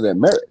contribution to that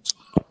marriage.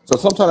 So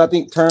sometimes I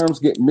think terms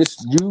get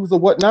misused or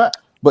whatnot,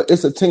 but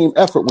it's a team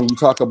effort when you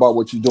talk about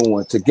what you're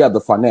doing together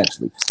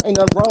financially. Ain't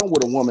nothing wrong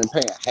with a woman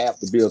paying half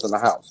the bills in the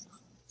house.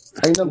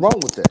 Ain't nothing wrong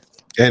with that.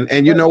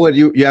 And you know what?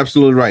 You're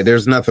absolutely right.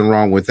 There's nothing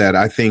wrong with that.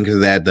 I think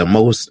that the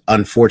most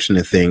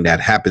unfortunate thing that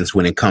happens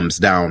when it comes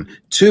down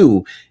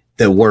to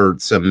the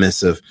word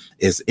submissive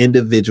is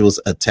individuals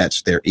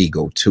attach their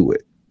ego to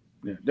it.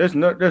 Yeah, there's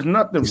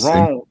nothing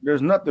wrong.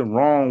 There's nothing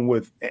wrong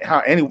with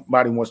how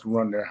anybody wants to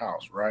run their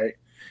house, right?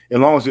 As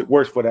long as it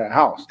works for that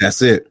house.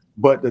 That's it.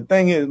 But the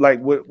thing is, like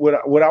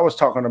what I was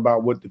talking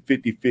about with the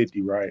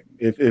 50-50, right?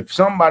 If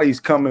somebody's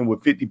coming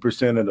with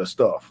 50% of the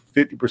stuff,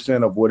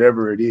 50% of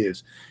whatever it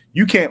is,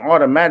 you can't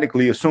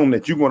automatically assume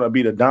that you're going to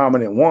be the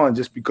dominant one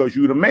just because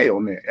you're the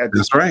male.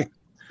 That's right.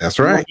 That's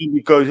right.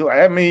 Because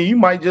I mean, you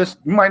might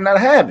not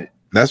have it.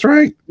 That's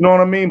right. You know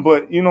what I mean?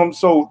 But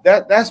so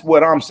that's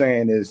what I'm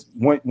saying is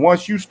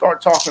once you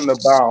start talking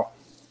about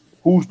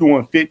who's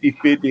doing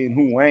 50-50 and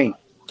who ain't.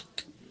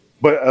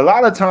 But a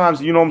lot of times,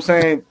 you know what I'm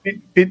saying,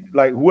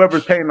 like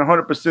whoever's paying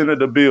 100% of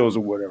the bills or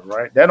whatever,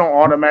 right? That don't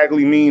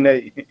automatically mean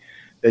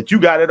that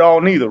you got it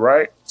all neither,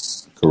 right?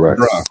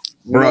 Correct.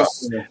 Bruh,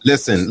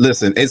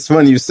 listen. It's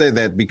funny you say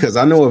that because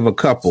I know of a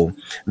couple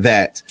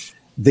that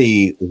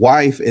the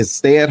wife is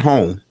stay at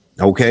home,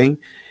 okay?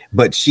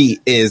 But she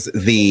is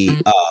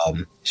the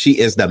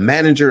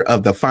manager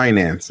of the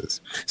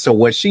finances. So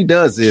what she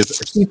does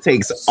is she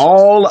takes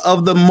all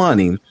of the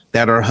money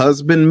that her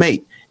husband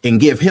makes and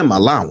give him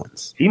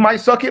allowance. He might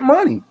suck at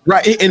money.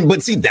 Right.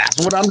 But see,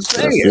 that's what I'm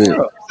saying.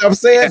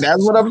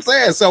 That's what I'm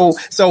saying.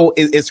 So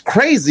it's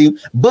crazy,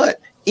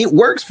 but it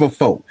works for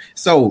folk.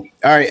 So,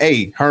 all right,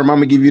 hey, Herm, I'm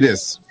going to give you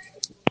this.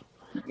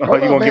 You're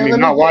going to give me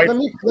my wife? You're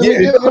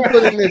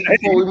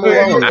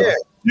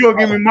going to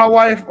give me my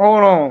wife?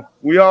 Hold on.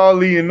 We all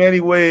lead in many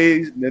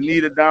ways. The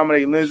need to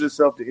dominate lends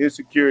itself to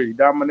insecurity.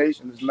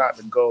 Domination is not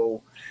the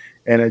goal,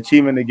 and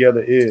achievement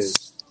together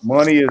is.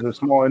 Money is a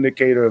small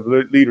indicator of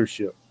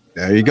leadership.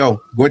 There you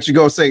go. What you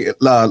gonna say,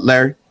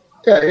 Larry?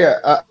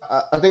 Yeah.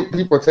 I think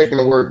people are taking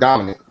the word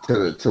dominant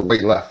to way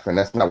left, and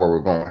that's not where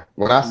we're going.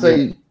 When I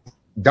say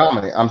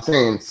dominant, I'm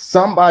saying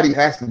somebody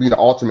has to be the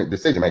ultimate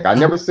decision maker. I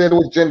never said it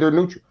was gender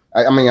neutral.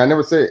 I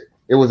never said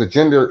it was a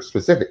gender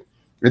specific.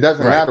 It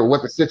doesn't matter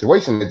what the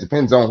situation. It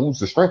depends on who's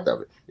the strength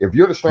of it. If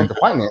you're the strength of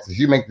finances,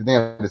 you make the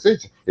damn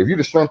decision. If you're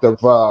the strength of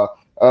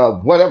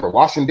whatever,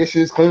 washing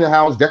dishes, cleaning the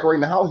house,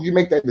 decorating the house, you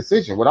make that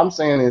decision. What I'm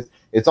saying is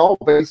it's all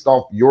based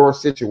off your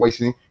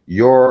situation,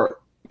 your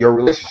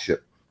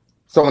relationship.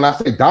 So when I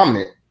say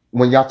dominant,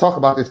 when y'all talk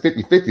about this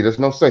 50-50, there's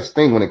no such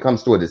thing when it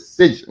comes to a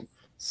decision.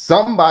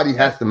 Somebody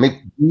has to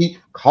make the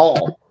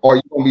call, or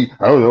you're gonna be,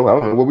 I don't know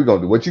what we're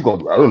gonna do. What you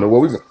gonna do? I don't know what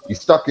we're gonna. You're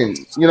stuck in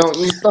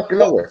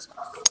nowhere.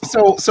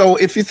 So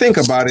if you think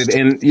about it,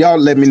 and y'all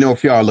let me know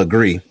if y'all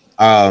agree.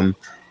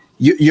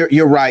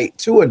 You're right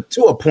to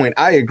a point.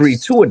 I agree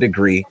to a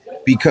degree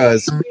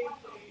because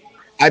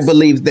I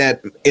believe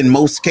that in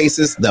most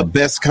cases, the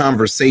best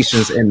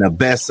conversations and the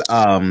best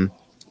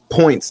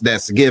points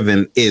that's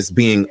given is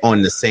being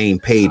on the same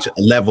page,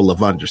 a level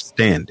of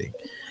understanding.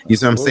 You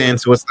see what I'm saying?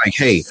 So it's like,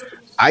 hey,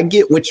 I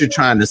get what you're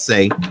trying to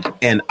say,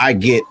 and I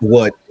get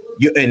what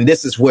you, and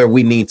this is where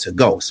we need to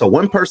go. So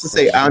one person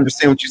say, I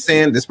understand what you're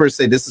saying. This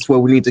person say, this is where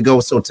we need to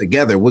go. So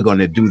together we're going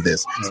to do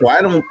this. So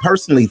I don't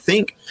personally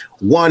think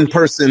one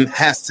person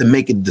has to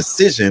make a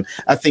decision.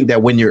 I think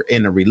that when you're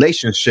in a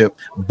relationship,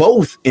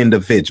 both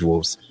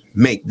individuals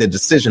make the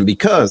decision,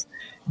 because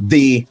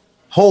the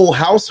whole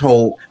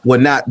household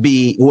would not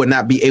be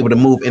able to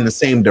move in the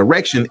same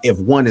direction if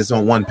one is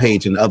on one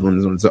page and the other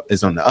one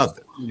is on the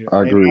other. Yeah.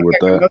 I agree with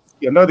that.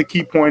 Another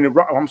key point.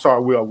 I'm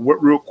sorry, Will.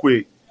 Real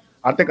quick.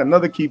 I think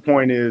another key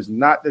point is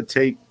not to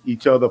take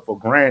each other for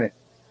granted.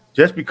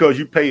 Just because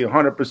you pay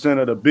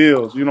 100% of the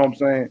bills, you know what I'm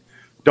saying?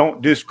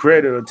 Don't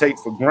discredit or take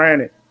for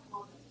granted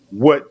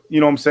what, you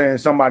know what I'm saying,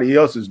 somebody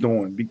else is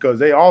doing, because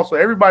they also,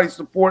 everybody's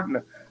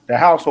supporting the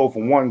household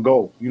for one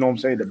goal. You know what I'm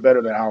saying? To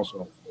better the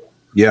household.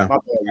 Yeah. My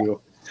bad,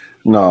 Will.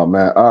 No,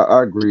 man,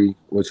 I agree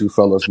with you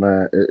fellas,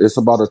 man. It's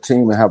about a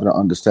team and having an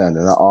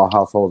understanding. Not all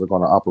households are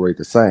going to operate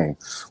the same.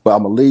 But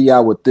I'm going to leave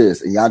y'all with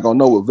this, and y'all going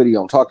to know what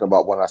video I'm talking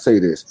about when I say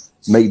this.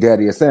 Make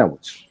daddy a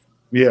sandwich.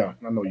 Yeah,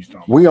 I know you're talking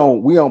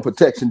about. We on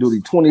protection duty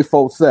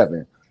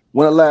 24/7.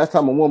 When the last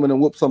time a woman and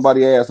whooped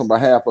somebody's ass on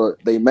behalf of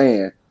their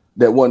man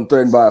that wasn't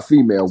threatened by a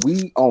female?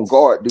 We on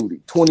guard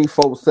duty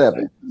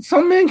 24/7.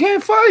 Some men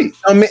can't fight.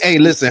 I mean, hey,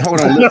 listen,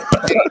 hold on. Look,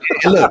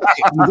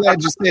 I'm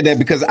glad you said that,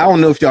 because I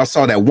don't know if y'all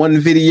saw that one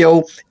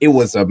video. It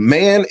was a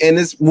man and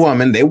this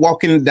woman. They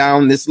walking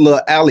down this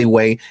little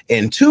alleyway,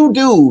 and two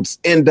dudes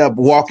end up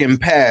walking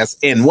past,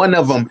 and one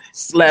of them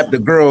slapped the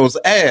girl's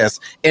ass.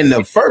 And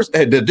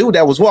the dude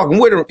that was walking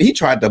with her, he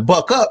tried to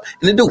buck up,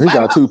 and the dude, he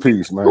got a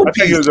two-piece, man. I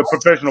think he was a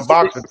professional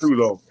boxer too,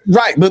 though.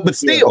 Right, but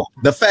still,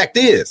 the fact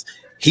is,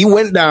 he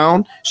went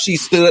down, she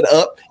stood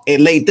up,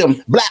 and laid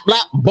them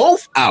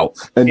both out.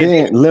 And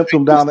then limped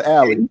him down the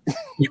alley.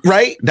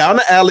 Right, down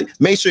the alley,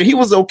 made sure he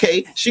was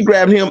okay. She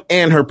grabbed him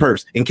and her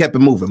purse and kept it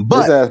moving.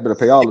 But his ass better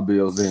pay all the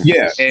bills then.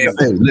 yeah, and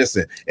hey,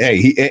 listen,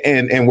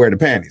 and wear the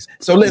panties.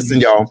 So listen,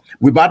 y'all,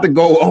 we about to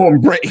go on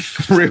break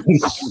real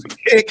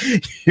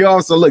quick.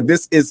 Y'all, so look,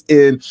 this is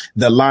in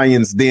the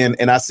Lion's Den,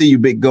 and I see you,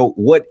 Big Goat.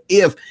 What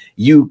if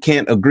you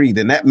can't agree?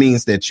 Then that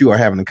means that you are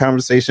having a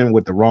conversation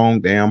with the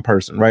wrong damn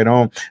person. Right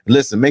on.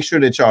 Listen, make sure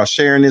that y'all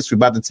sharing this. We're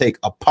about to take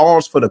a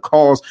pause for the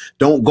calls.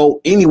 Don't go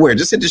anywhere.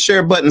 Just hit the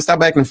share button.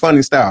 Stop acting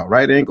funny style.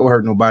 Right, it ain't gonna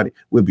hurt nobody.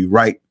 We'll be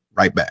right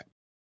back.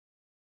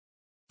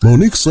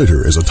 Monique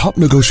Slater is a top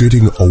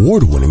negotiating,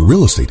 award-winning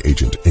real estate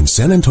agent in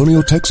San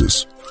Antonio,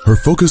 Texas. Her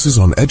focus is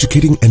on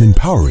educating and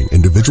empowering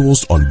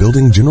individuals on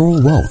building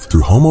general wealth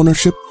through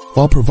homeownership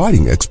while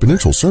providing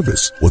exponential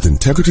service with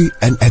integrity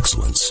and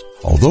excellence.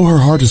 Although her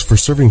heart is for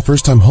serving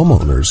first-time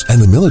homeowners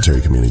and the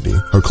military community,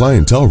 her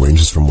clientele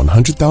ranges from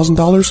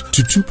 $100,000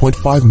 to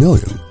 $2.5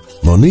 million.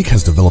 Monique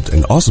has developed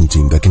an awesome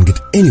team that can get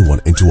anyone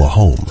into a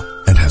home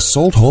and has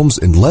sold homes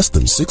in less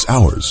than 6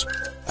 hours.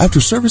 After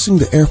servicing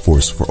the Air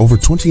Force for over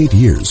 28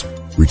 years,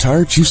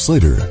 retired Chief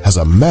Slater has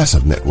a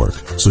massive network,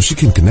 so she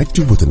can connect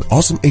you with an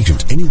awesome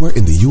agent anywhere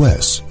in the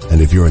U.S.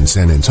 And if you're in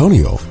San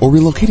Antonio or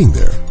relocating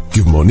there,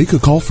 give Monique a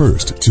call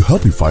first to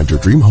help you find your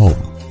dream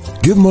home.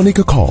 Give Monique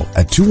a call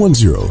at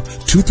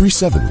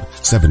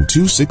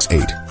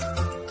 210-237-7268.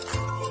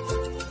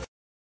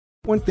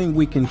 One thing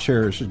we can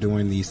cherish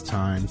during these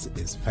times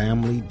is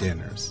family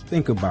dinners.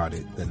 Think about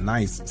it. The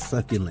nice,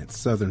 succulent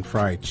southern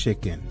fried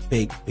chicken,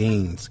 baked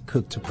beans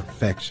cooked to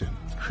perfection,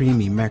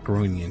 creamy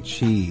macaroni and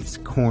cheese,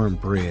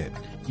 cornbread.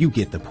 You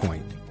get the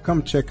point.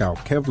 Come check out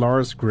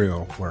Kevlar's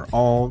Grill, where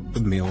all the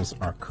meals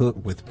are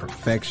cooked with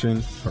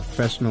perfection,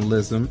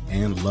 professionalism,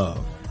 and love.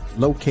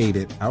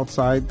 Located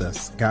outside the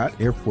Scott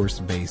Air Force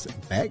Base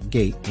back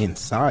gate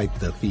inside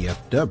the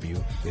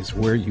VFW is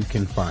where you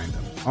can find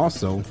them.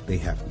 Also, they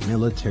have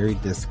military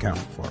discount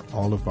for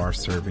all of our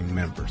serving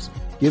members.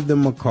 Give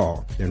them a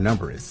call. Their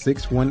number is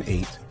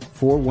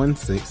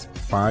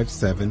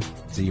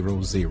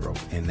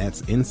 618-416-5700, and that's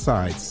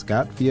inside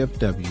Scott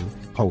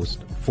VFW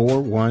Post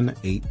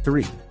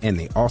 4183. And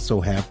they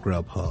also have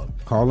Grubhub.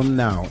 Call them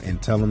now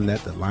and tell them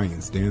that the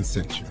Lion's Den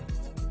sent you.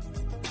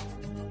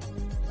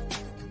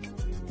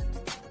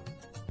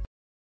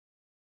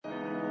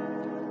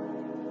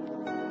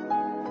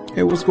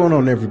 Hey, what's going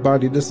on,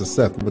 everybody? This is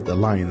Seth with the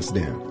Lion's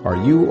Den. Are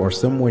you or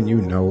someone you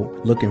know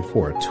looking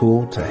for a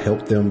tool to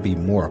help them be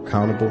more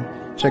accountable?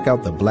 Check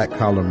out the Black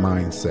Collar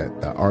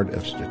Mindset, the Art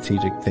of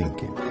Strategic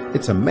Thinking.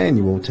 It's a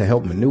manual to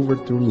help maneuver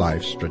through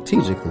life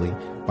strategically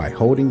by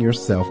holding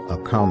yourself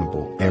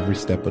accountable every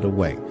step of the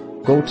way.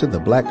 Go to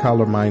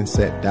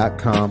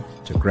theblackcollarmindset.com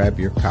to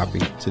grab your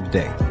copy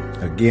today.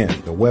 Again,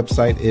 the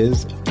website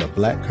is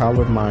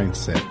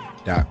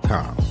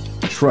theblackcollarmindset.com.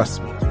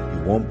 Trust me,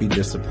 you won't be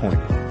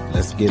disappointed.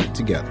 Let's get it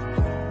together.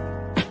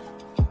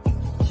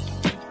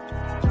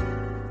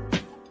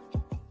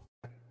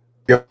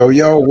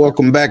 Yo,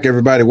 welcome back,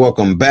 everybody.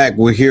 Welcome back.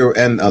 We're here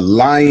in a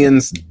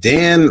Lion's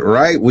Den,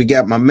 right? We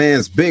got my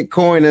man's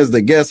Bitcoin as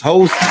the guest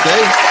host today.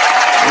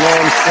 You know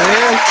what I'm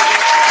saying?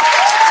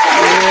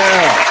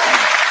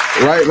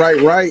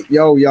 Yeah. Right.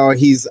 Yo, y'all,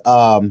 he's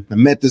I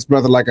met this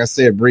brother, like I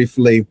said,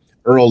 briefly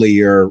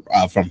earlier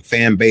from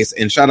Fanbase,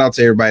 and shout out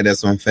to everybody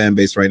that's on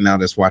Fanbase right now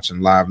that's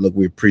watching live. Look,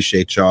 we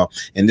appreciate y'all,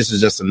 and this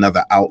is just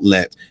another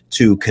outlet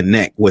to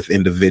connect with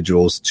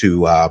individuals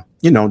to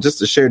just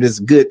to share this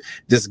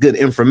good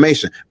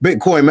information.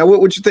 Bitcoin, man,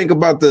 what you think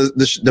about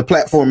the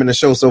platform and the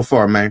show so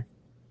far, man?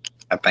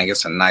 I think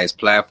it's a nice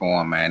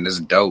platform, man. This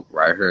is dope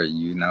right here,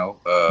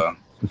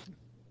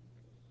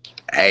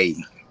 Hey,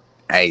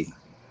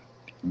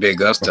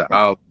 big ups to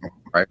all,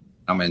 right?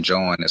 I'm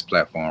enjoying this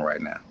platform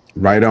right now.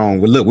 Right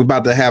on. Well, look, we're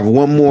about to have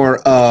one more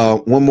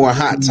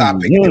hot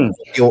topic.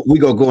 Mm-hmm. We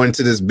gonna go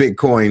into this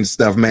Bitcoin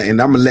stuff, man,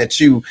 and I'm gonna let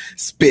you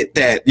spit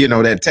that,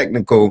 that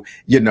technical,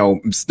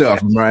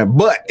 stuff, right?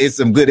 But it's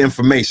some good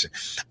information.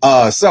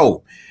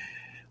 So,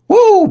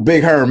 woo,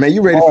 Big Herm, man,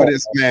 you ready for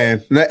this,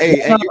 man?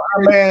 Hey,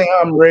 man,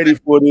 I'm ready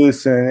for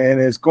this, and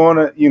it's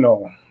gonna,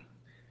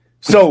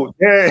 So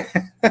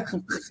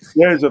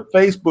there's a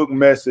Facebook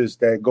message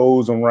that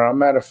goes around.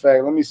 Matter of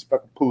fact, let me see if I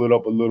can pull it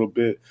up a little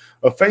bit.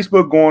 A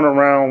Facebook going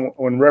around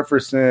when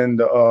referencing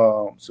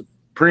the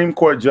Supreme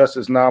Court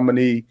Justice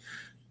nominee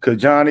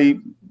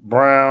Ketanji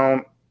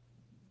Brown.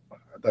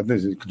 I think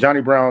it's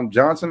Ketanji Brown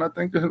Johnson. I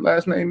think his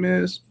last name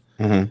is.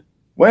 Mm-hmm.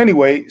 Well,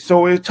 anyway,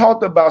 so it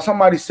talked about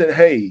somebody said,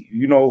 "Hey,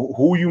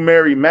 who you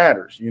marry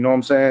matters." You know what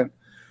I'm saying?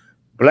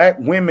 Black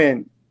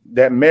women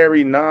that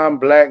marry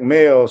non-black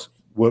males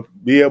will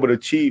be able to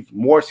achieve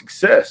more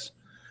success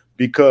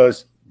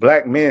because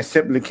black men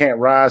simply can't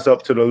rise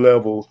up to the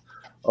level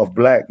of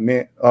black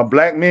men.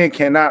 Black men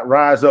cannot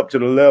rise up to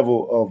the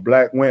level of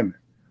black women,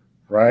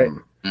 right?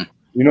 Mm-hmm.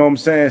 You know what I'm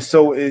saying?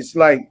 So it's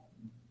like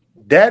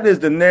that is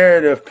the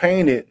narrative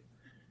painted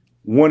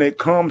when it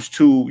comes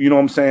to,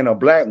 a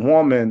black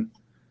woman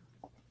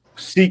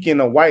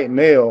seeking a white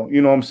male,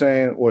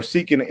 or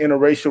seeking an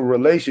interracial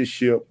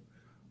relationship.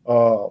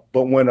 But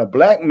when a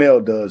black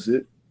male does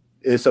it,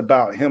 it's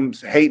about him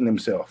hating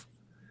himself.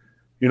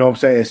 You know what I'm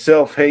saying?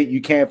 Self-hate.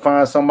 You can't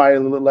find somebody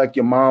that look like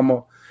your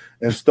mama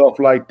and stuff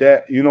like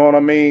that. You know what I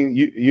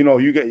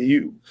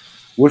mean?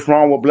 What's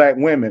wrong with black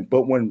women?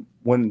 But when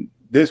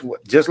this,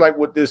 just like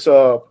what this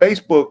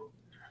Facebook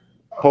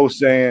post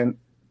saying,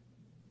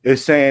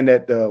 is saying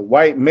that the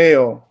white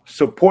male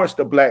supports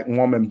the black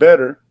woman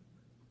better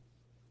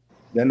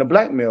than the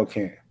black male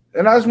can.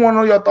 And I just want to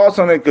know your thoughts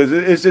on it because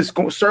it's just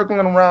circling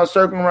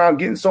around,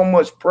 getting so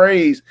much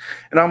praise.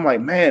 And I'm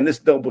like, man, this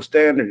double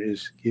standard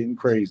is getting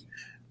crazy.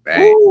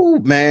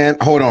 Ooh, man.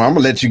 Hold on. I'm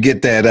going to let you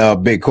get that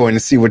Bitcoin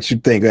and see what you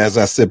think as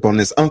I sip on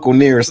this Uncle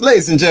Nearest.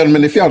 Ladies and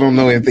gentlemen, if y'all don't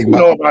know anything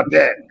about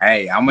that.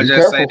 Hey, I'm going to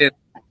just say this.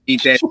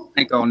 Eat that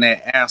drink on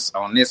that answer,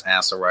 on this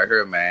answer right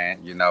here,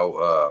 man.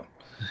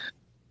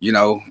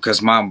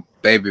 Because my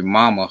baby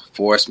mama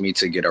forced me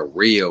to get a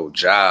real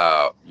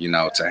job,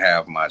 to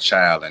have my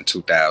child in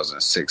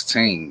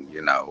 2016,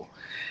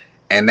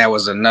 and that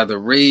was another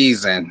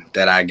reason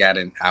that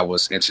I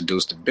was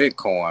introduced to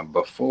Bitcoin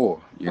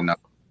before,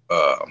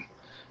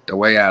 the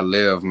way I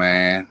live,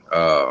 man.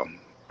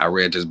 I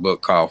read this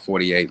book called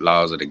 48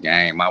 Laws of the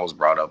Game. I was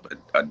brought up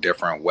a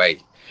different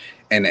way.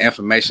 And the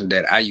information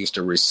that I used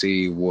to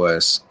receive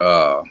was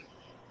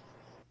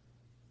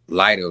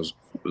light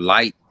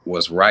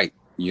was right.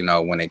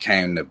 When it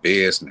came to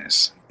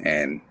business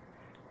and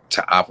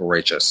to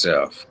operate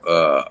yourself.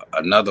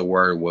 Another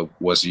word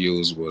was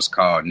used was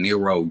called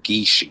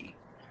Nirogishi.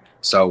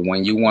 So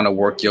when you want to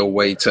work your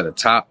way to the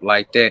top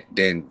like that,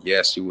 then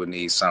yes, you would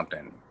need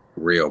something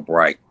real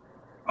bright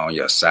on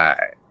your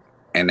side.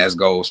 And that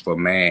goes for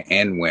men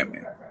and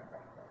women.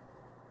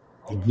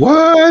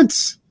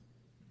 What?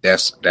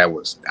 It's a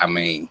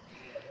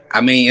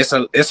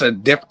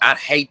different, I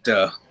hate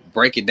to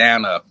break it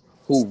down of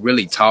who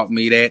really taught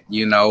me that,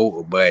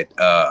 but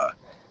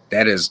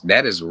that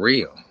is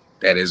real.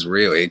 That is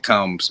real. It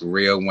comes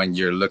real when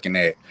you're looking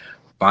at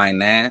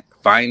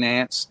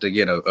finance to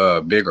get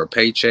a bigger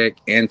paycheck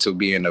and to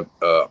be in a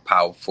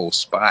powerful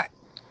spot,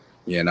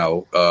 and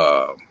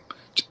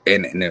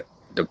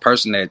the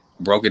person that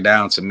broke it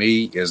down to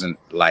me isn't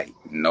like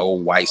no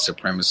white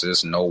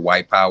supremacist, no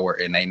white power,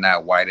 and they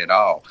not white at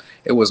all.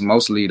 It was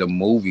mostly the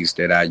movies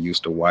that I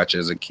used to watch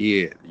as a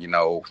kid,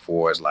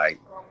 for as like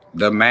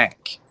The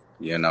Mac,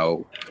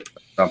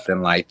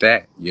 something like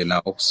that,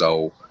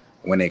 So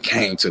when it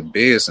came to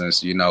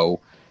business, it's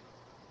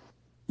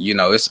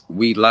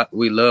we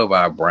love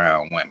our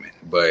brown women,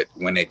 but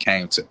when it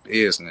came to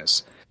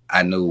business,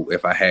 I knew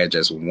if I had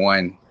just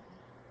one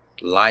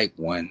like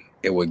one,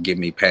 it would get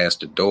me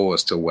past the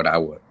doors to what I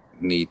would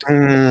need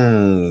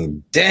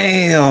to.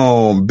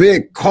 Damn,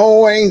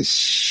 Bitcoin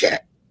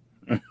shit.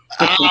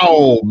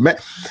 Oh man.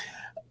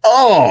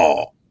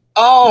 Oh.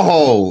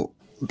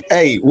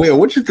 Hey, Will,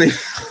 what you think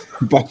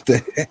about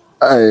that?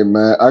 Hey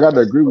man, I got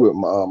to agree with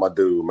my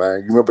dude,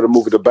 man. You remember the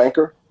movie The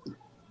Banker?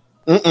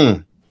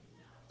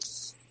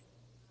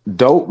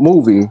 Dope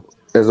movie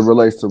as it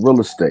relates to real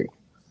estate.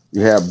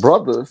 You have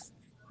brothers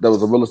that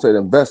was a real estate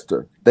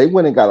investor. They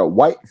went and got a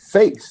white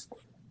face,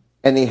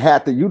 and they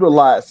had to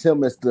utilize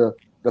him as the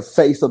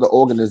face of the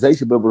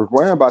organization, but it was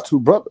ran by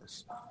two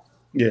brothers.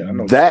 Yeah, I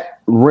know that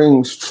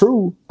rings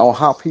true on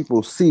how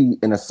people see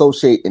and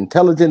associate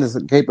intelligence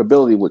and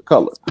capability with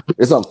color.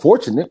 It's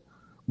unfortunate,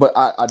 but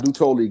I do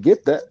totally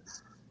get that.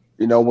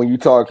 You know, when you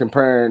start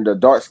comparing the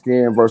dark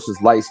skin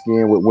versus light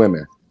skin with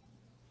women.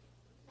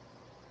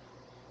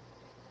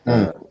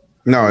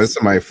 No,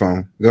 it's my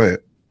phone. Go ahead.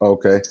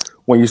 Okay.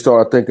 When you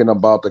start thinking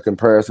about the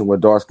comparison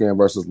with dark skin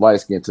versus light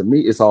skin, to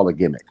me, it's all a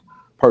gimmick,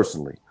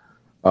 personally.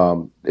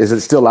 Is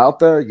it still out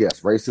there?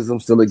 Yes.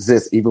 Racism still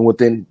exists, even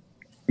within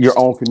your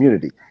own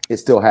community. It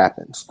still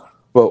happens.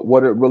 But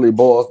what it really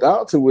boils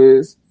down to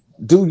is,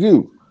 do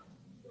you?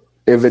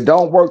 If it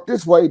don't work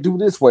this way, do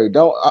this way.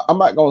 I'm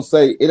not gonna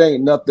say it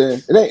ain't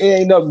nothing. It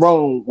ain't nothing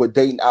wrong with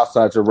dating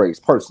outside your race.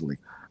 Personally,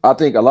 I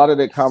think a lot of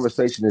that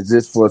conversation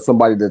exists for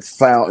somebody that's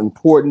found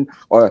important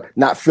or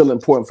not feel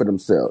important for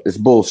themselves. It's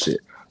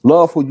bullshit.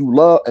 Love who you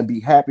love and be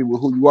happy with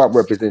who you are.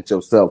 Represent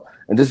yourself.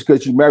 And just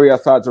because you marry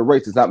outside your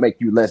race does not make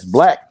you less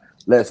black,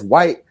 less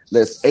white,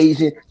 less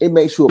Asian. It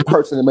makes you a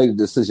person that made a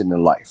decision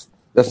in life.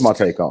 That's my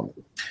take on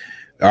it.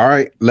 All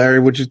right, Larry,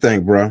 what you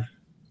think, bro?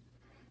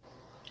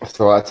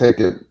 So I take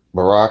it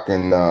Barack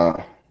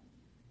and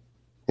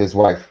his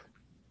wife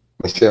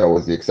Michelle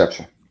was the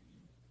exception.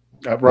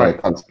 Right. When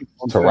it comes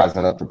to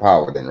rising up to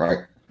power, then, right?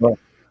 Right.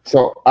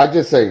 So I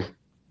just say,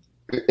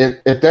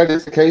 if that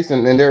is the case,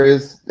 and there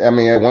is, I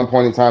mean, at one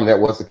point in time that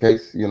was the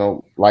case, you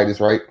know, light is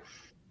right,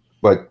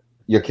 but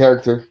your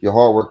character, your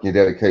hard work, your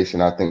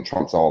dedication, I think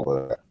trumps all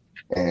of that.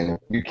 And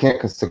you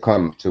can't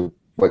succumb to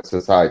what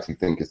society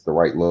think is the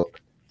right look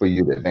for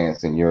you to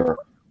advance in your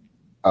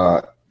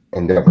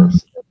endeavors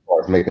as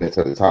far as making it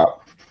to the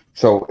top.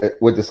 So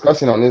with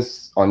discussion on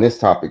this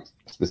topic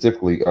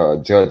specifically,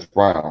 Judge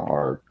Brown,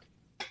 or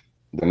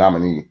the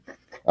nominee,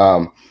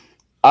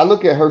 I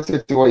look at her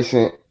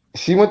situation.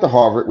 She went to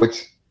Harvard,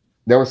 which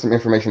there was some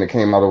information that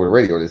came out over the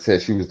radio that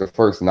said she was the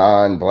first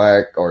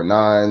non-black or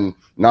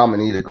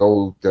non-nominee to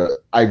go the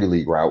Ivy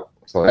League route.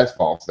 So that's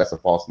false. That's a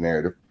false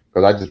narrative,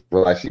 because I just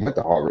realized she went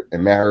to Harvard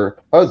and met her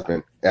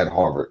husband at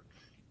Harvard.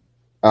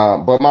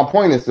 But my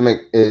point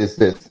is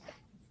this.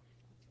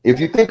 If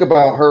you think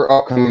about her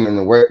upcoming and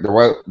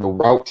the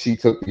route she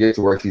took to get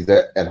to where she's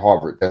at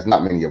Harvard, there's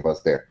not many of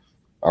us there.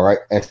 All right.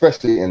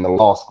 Especially in the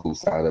law school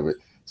side of it.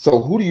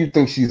 So who do you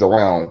think she's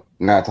around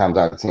 9 times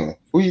out of 10?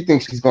 Who do you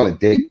think she's going to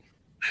date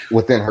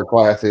within her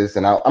classes?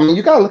 And I mean,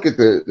 you got to look at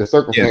the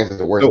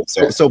circumstances of where.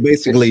 So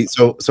basically,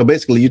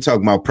 you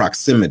talk about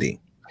proximity,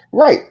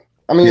 right?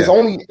 I mean, it's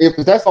only if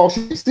that's all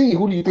she sees.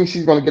 Who do you think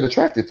she's going to get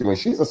attracted to? And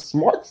she's a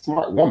smart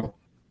woman.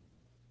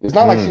 It's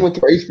not like she went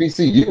to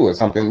HBCU or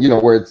something, you know,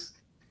 where it's,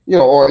 you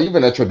know, or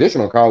even a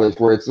traditional college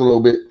where it's a little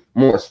bit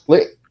more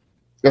split.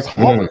 That's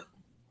Harvard.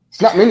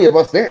 It's not many of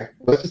us there.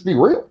 Let's just be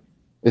real.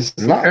 It's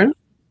just not.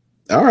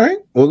 All right.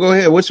 Well, go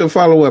ahead. What's your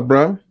follow-up,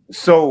 bro?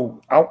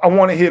 So I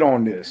want to hit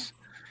on this.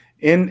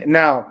 And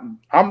now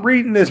I'm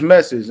reading this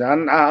message.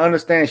 I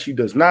understand she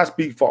does not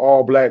speak for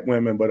all black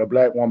women, but a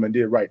black woman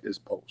did write this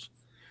post.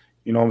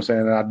 You know what I'm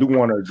saying? And I do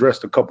want to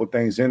address a couple of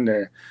things in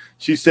there.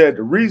 She said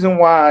the reason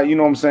why, you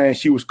know what I'm saying,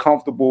 she was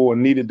comfortable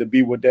and needed to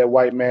be with that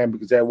white man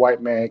because that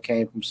white man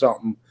came from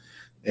something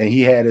and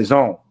he had his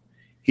own.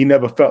 He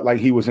never felt like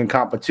he was in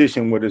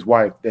competition with his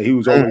wife, that he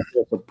was always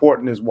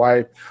supporting his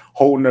wife,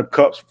 holding her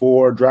cups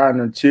for her, drying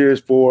her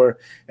tears for her.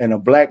 And a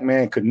black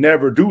man could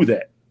never do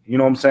that. You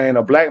know what I'm saying?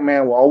 A black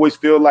man will always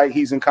feel like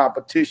he's in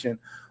competition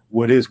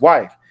with his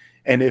wife.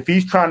 And if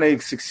he's trying to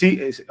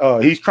succeed,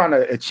 he's trying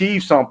to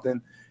achieve something,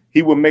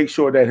 he would make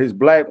sure that his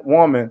black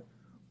woman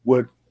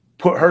would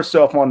put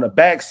herself on the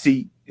back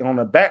seat, on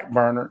the back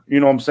burner,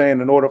 you know what I'm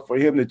saying, in order for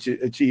him to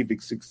achieve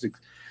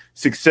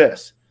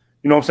success.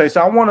 You know what I'm saying?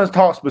 So I want to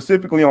talk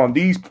specifically on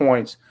these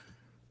points.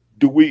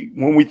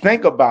 When we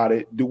think about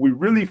it, do we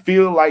really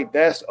feel like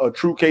that's a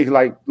true case?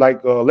 Like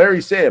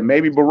Larry said,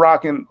 maybe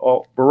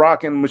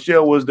Barack and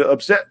Michelle was the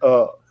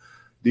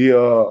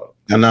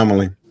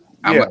anomaly.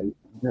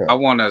 I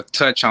want to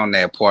touch on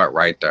that part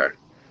right there,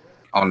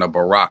 on the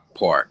Barack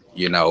part,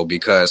 you know,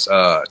 because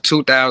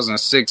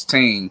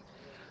 2016,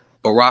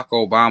 Barack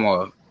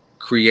Obama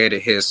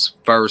created his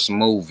first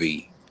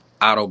movie,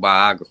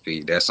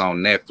 autobiography, that's on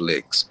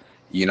Netflix.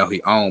 You know,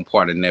 he owned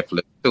part of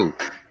Netflix too.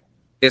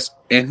 It's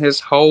in his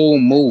whole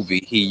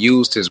movie, he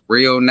used his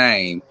real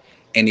name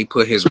and he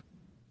put his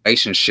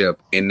relationship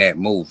in that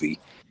movie.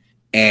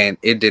 And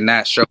it did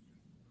not show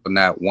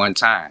not one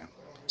time.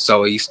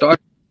 So he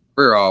started his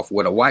career off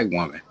with a white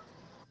woman.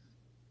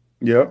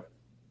 Yeah.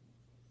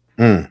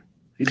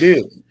 He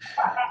did.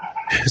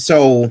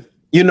 So,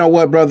 you know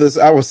what, brothers?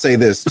 I will say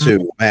this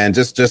too, man,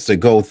 just to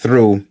go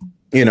through,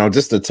 you know,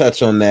 just to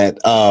touch on that.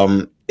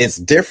 It's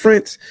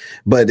different,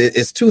 but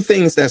it's two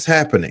things that's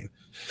happening.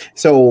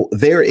 So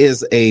there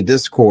is a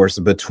discourse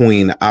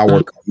between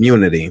our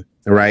community,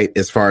 right,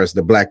 as far as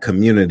the black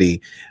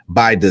community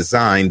by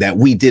design that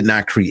we did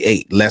not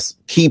create. Let's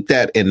keep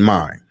that in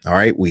mind. All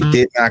right. We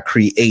did not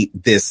create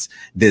this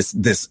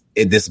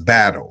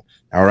battle.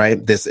 All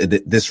right.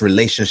 This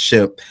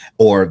relationship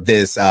or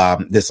this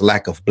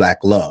lack of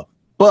black love.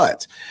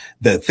 But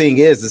the thing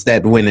is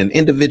that when an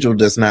individual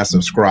does not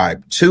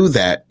subscribe to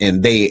that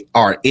and they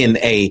are in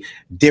a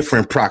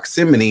different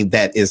proximity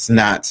that is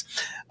not,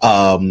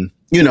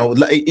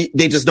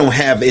 they just don't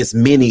have as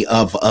many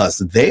of us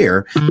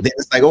there, then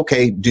it's like,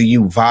 okay, do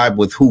you vibe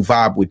with who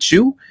vibe with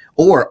you?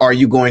 Or are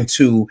you going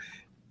to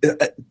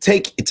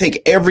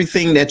take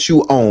everything that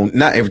you own,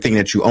 not everything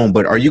that you own,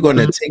 but are you going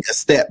to take a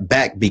step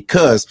back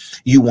because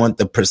you want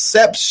the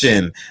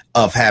perception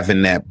of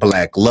having that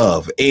black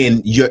love?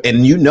 And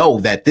you know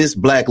that this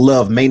black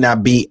love may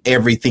not be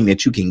everything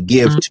that you can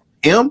give to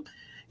him.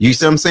 You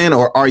see what I'm saying?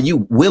 Or are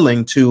you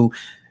willing to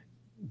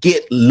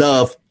get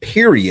love,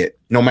 period,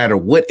 no matter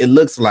what it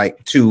looks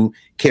like, to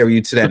carry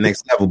you to that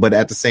next level? But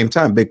at the same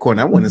time, Bitcoin,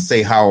 I want to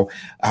say how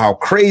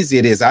crazy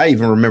it is. I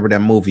even remember that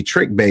movie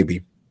Trick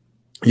Baby.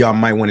 Y'all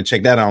might want to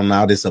check that out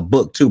now. There's a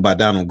book too by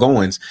Donald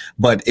Goins,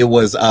 but it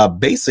was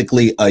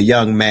basically a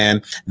young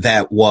man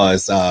that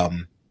was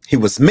he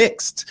was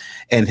mixed,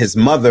 and his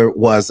mother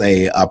was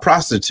a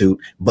prostitute,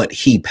 but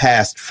he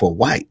passed for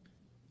white.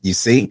 You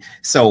see,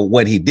 so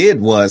what he did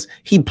was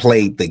he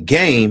played the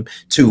game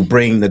to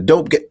bring the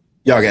dope.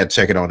 Y'all got to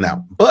check it out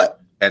now,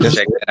 but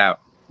check that out.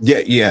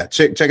 Yeah.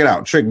 Check it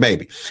out. Trick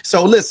Baby.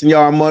 So listen,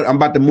 y'all, I'm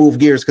about to move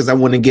gears because I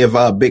want to give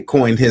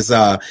Bitcoin his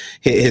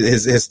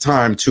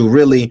time to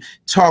really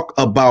talk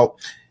about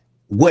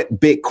what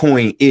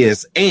Bitcoin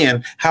is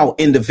and how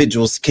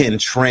individuals can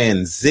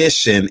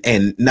transition,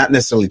 and not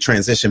necessarily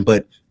transition,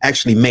 but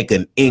actually make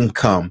an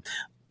income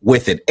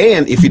with it.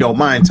 And if you don't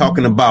mind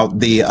talking about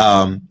the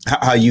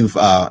how you've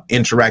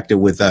interacted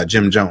with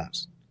Jim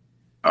Jones.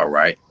 All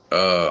right.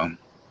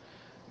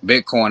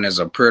 Bitcoin is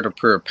a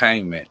peer-to-peer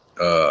payment.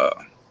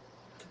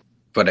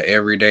 For the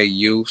everyday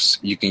use,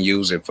 you can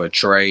use it for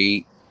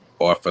trade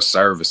or for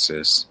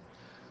services.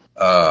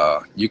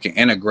 You can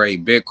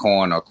integrate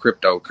Bitcoin or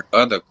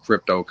other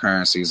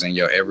cryptocurrencies in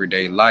your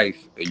everyday life,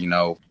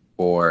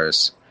 for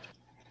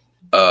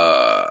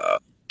to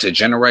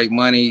generate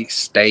money,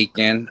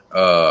 staking,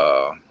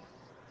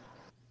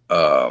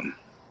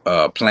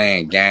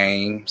 playing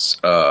games,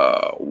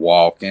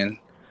 walking,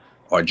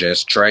 or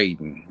just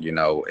trading,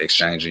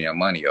 exchanging your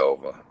money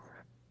over.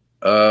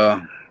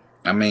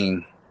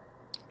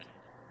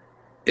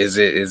 Is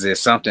it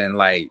something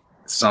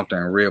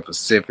real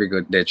specific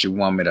that you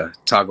want me to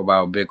talk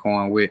about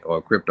Bitcoin with, or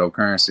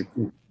cryptocurrency?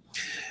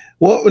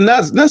 Well,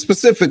 not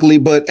specifically,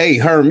 but hey,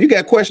 Herm, you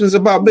got questions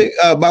about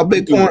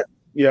Bitcoin?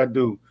 Yeah, I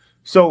do.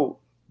 So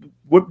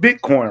with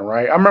Bitcoin,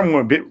 right? I remember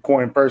when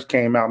Bitcoin first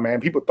came out, man,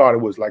 people thought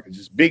it was like a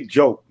just big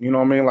joke. You know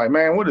what I mean? Like,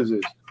 man, what is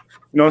this?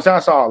 So I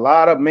saw a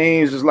lot of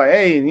memes. It's like,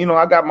 hey,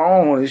 I got my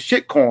own. It's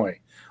shitcoin,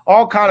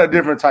 all kind of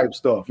different type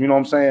stuff. You know what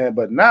I'm saying?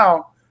 But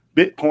now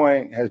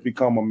Bitcoin has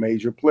become a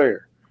major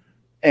player,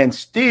 and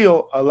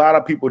still a lot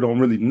of people don't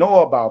really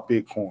know about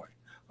Bitcoin.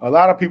 A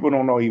lot of people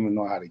don't even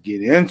know how to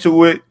get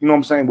into it. You know what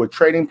I'm saying? What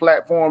trading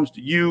platforms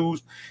to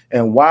use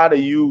and why to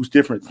use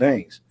different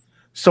things.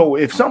 So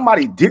if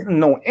somebody didn't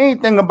know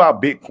anything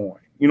about Bitcoin,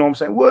 you know what I'm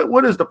saying?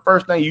 What is the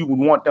first thing you would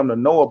want them to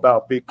know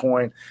about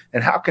Bitcoin,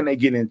 and how can they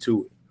get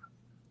into it?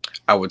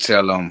 I would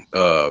tell them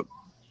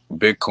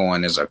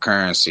Bitcoin is a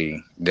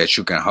currency that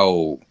you can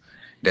hold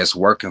that's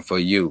working for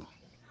you.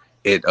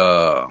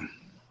 I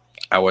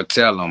would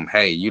tell them,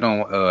 hey, you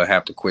don't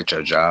have to quit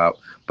your job,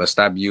 but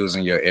stop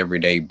using your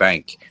everyday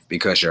bank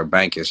because your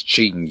bank is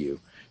cheating you.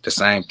 The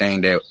same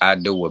thing that I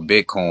do with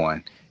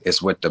Bitcoin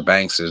is what the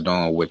banks is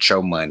doing with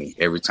your money.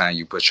 Every time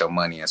you put your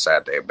money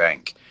inside their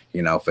bank,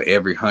 for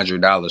every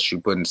 $100 you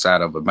put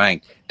inside of a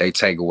bank, they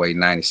take away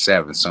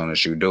 97 as soon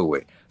as you do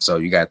it. So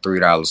you got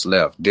 $3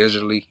 left.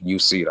 Digitally, you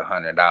see the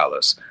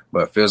 $100,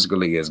 but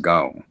physically it's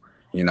gone.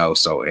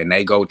 And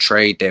they go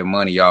trade their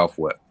money off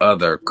with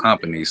other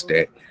companies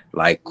that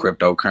like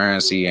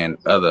cryptocurrency and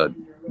other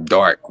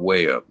dark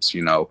webs,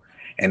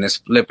 and it's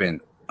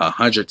flipping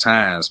 100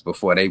 times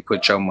before they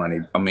put your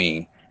money.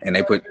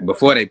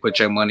 Before they put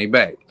your money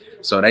back.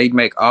 So they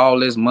make all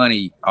this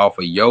money off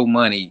of your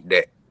money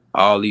that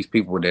all these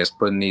people that's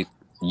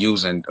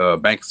using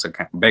bank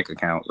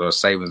accounts or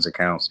savings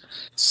accounts,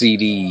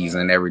 CDs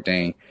and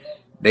everything.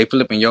 They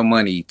flipping your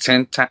money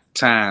 10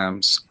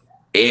 times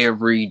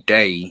every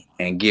day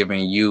and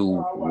giving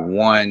you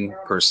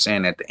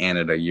 1% at the end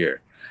of the year,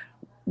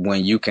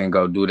 when you can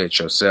go do that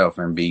yourself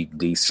and be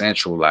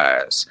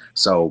decentralized.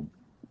 So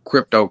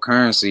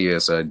cryptocurrency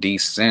is a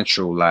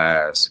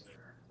decentralized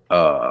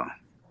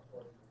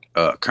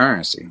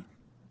currency,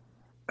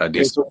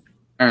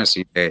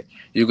 currency that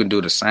you can do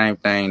the same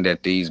thing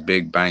that these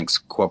big banks,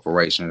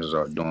 corporations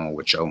are doing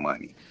with your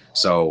money.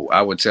 So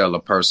I would tell a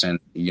person,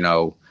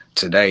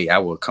 today I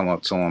would come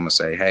up to them and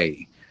say,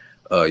 hey,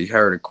 you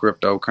heard of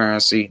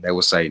cryptocurrency? They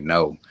would say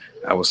no.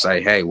 I would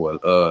say, hey,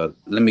 well,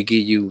 let me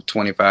give you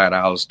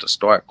 $25 to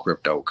start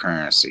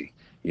cryptocurrency.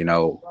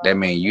 That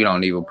means you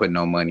don't even put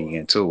no money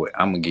into it.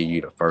 I'm going to give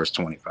you the first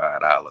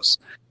 $25.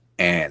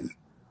 And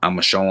I'm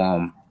going to show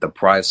them the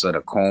price of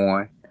the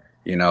coin,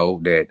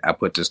 that I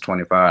put this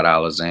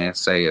 $25 in,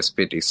 say it's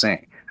 50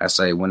 cents. I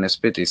say, when it's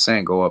 50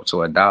 cents go up to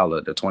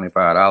 $1, the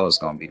 $25 is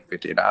going to be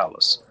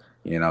 $50.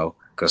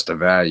 because the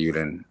value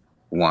then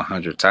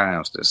 100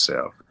 times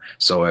itself.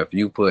 So if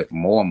you put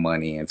more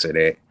money into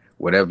that,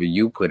 whatever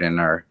you put in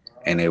there,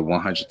 and it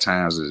 100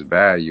 times its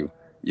value,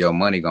 your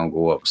money gonna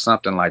go up.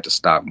 Something like the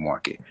stock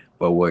market.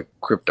 But what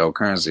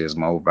cryptocurrency is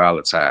more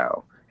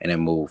volatile and it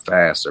move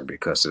faster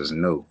because it's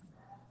new.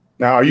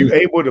 Now, are you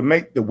able to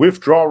make the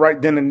withdrawal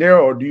right then and there,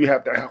 or do you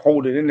have to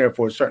hold it in there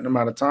for a certain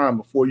amount of time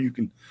before you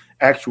can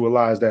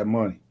actualize that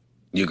money?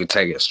 You can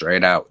take it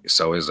straight out.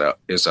 So it's a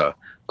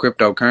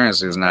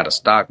cryptocurrency is not a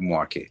stock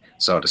market.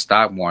 So the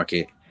stock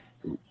market,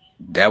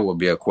 that would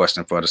be a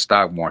question for the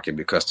stock market,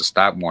 because the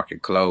stock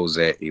market close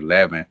at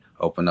 11,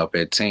 open up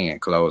at 10,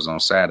 close on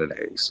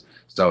Saturdays.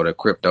 So the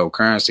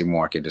cryptocurrency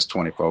market is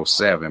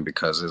 24/7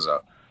 because it's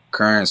a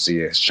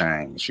currency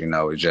exchange.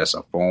 It's just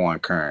a foreign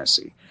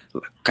currency,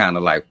 kind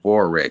of like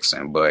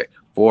Forexing, but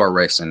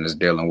Forexing is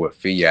dealing with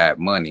fiat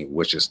money,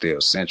 which is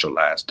still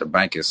centralized, the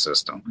banking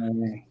system.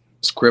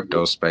 It's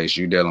crypto space,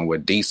 you're dealing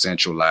with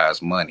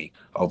decentralized money,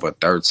 over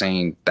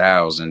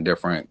 13,000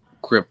 different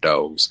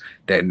cryptos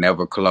that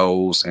never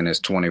close, and it's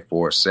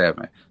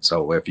 24/7.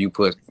 So if you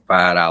put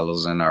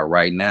 $5 in there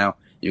right now,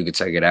 you can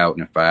take it out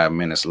in 5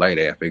 minutes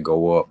later if it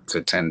go up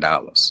to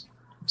 $10.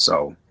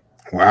 So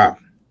wow.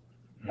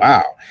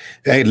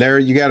 Hey,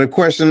 Larry, you got a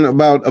question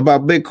about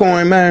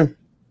Bitcoin, man?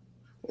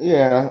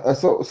 Yeah.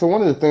 So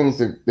one of the things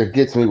that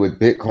gets me with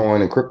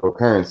Bitcoin and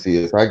cryptocurrency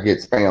is I get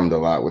spammed a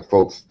lot with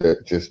folks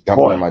that just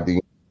jump on my DM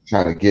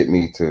trying to get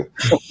me to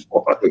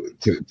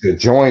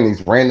join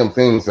these random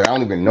things that I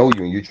don't even know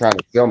you, and you're trying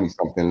to sell me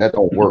something that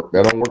don't work.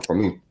 That don't work for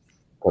me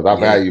because I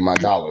value my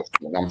dollars.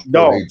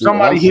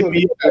 Somebody hit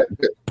me up.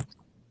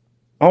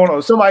 Hold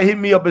on. Somebody hit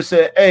me up and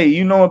said, "Hey,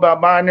 you know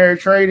about binary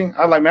trading?"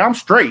 I was like, "Man, I'm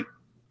straight.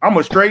 I'm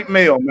a straight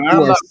male, man.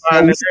 I'm not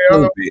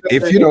binary.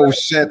 If you don't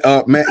shut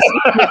up, man."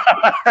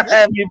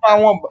 I'm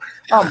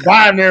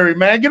binary,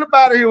 man. Get up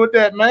out of here with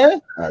that,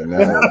 man. I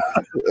know.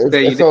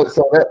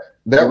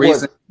 The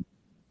reason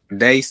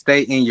they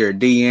stay in your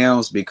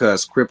DMs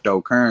because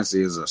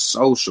cryptocurrency is a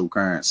social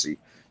currency,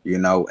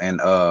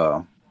 and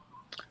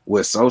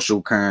with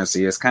social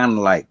currency, it's kind of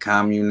like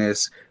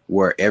communist,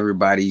 where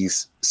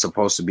everybody's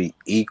supposed to be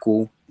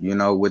equal,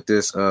 with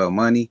this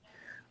money.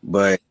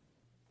 But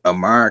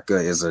America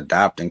is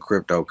adopting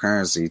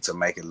cryptocurrency to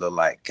make it look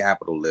like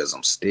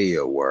capitalism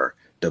still, where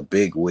the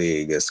big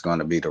wig is going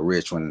to be the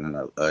rich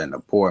one and the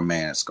poor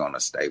man is going to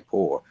stay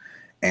poor.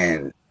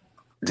 And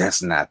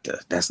that's not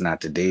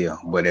the deal.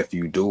 But if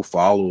you do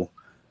follow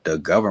the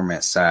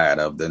government side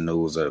of the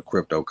news of the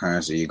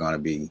cryptocurrency, you're going to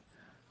be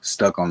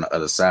stuck on the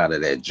other side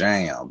of that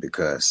jam,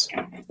 because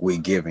we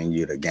giving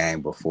you the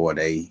game before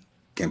they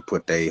can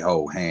put their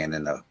whole hand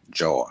in the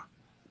jar.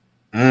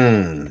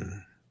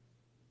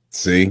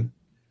 See?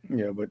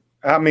 Yeah, but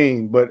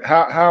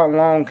how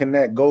long can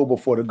that go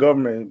before the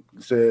government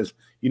says,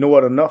 you know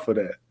what, enough of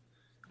that?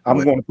 I'm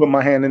going to put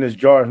my hand in this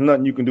jar. There's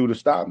nothing you can do to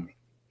stop me.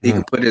 He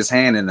can put his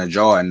hand in the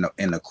jar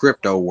in the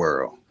crypto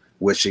world,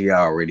 which he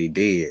already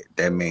did.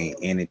 That means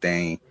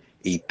anything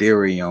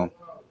Ethereum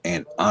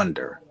and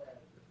under.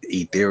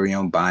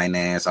 Ethereum,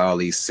 Binance, all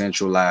these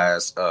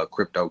centralized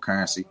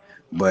cryptocurrency.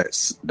 But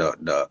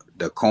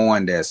the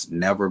coin that's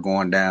never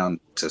going down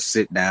to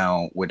sit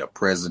down with the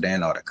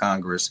president or the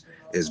Congress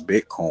is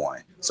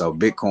Bitcoin. So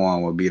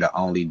Bitcoin will be the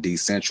only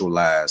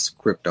decentralized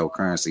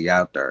cryptocurrency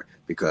out there,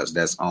 because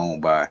that's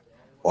owned by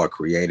or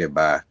created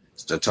by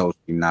Satoshi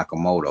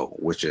Nakamoto,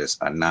 which is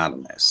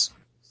anonymous.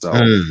 So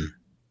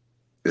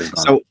it's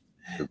going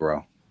to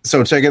grow.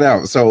 So check it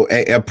out. So I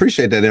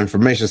appreciate that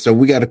information. So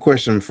we got a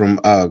question from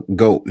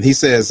Goat. He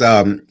says,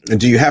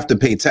 do you have to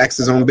pay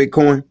taxes on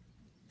Bitcoin?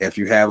 If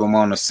you have them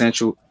on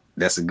essential,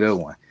 that's a good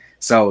one.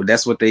 So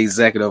that's what the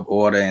executive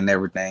order and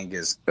everything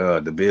is,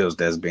 the bills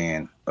that's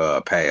being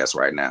passed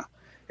right now.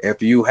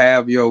 If you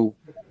have your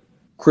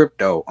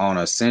crypto on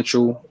a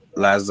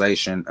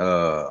centralization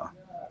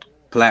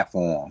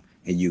platform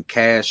and you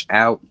cash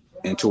out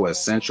into a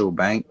central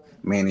bank,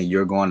 meaning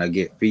you're going to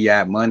get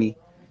fiat money,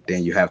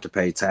 then you have to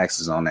pay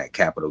taxes on that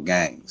capital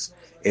gains.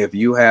 If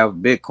you have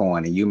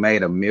Bitcoin and you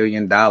made $1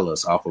 million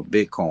off of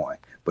Bitcoin,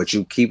 but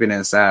you keep it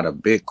inside of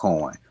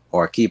Bitcoin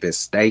or keep it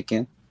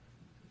staking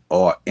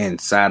or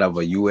inside of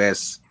a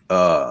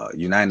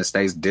United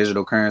States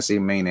digital currency,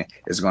 meaning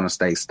it's going to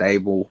stay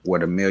stable where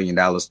the $1 million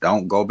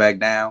don't go back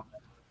down,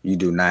 you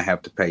do not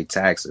have to pay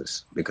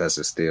taxes because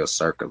it's still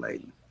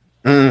circulating.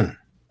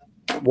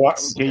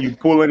 What, can you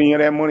pull any of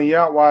that money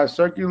out while it's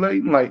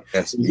circulating? Like,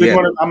 yes,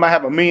 I might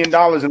have $1 million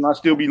and I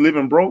still be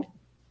living broke.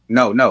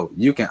 No,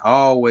 you can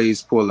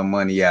always pull the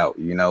money out.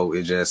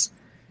 It just,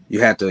 you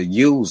have to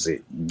use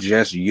it.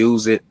 Just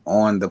use it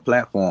on the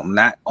platform,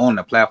 not on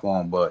the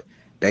platform, but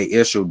they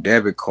issue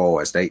debit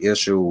cards. They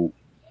issue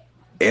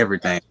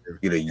everything for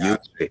you to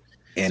use it.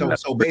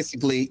 So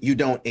basically, you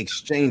don't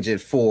exchange it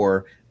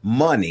for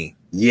money.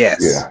 Yes.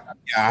 Yeah.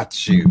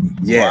 Got you.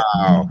 Yeah.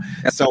 Wow.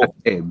 So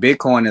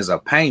Bitcoin is a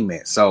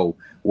payment. So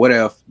what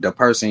if the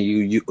person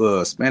you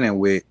spending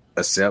with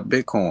accept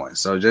Bitcoin?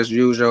 So just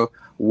use your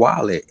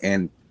wallet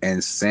and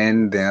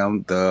send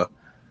them the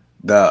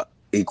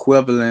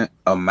equivalent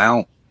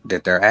amount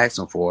that they're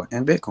asking for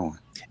in Bitcoin.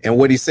 And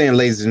what he's saying,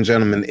 ladies and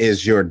gentlemen,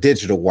 is your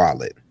digital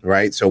wallet,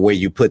 right? So where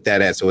you put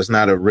that at. So it's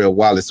not a real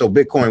wallet. So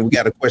Bitcoin, we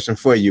got a question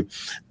for you.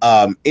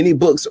 Any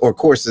books or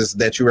courses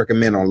that you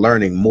recommend on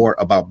learning more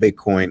about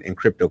Bitcoin and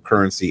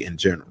cryptocurrency in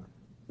general?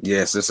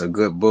 Yes, it's a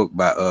good book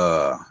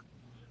by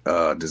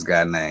this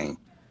guy named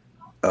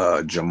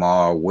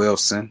Jamar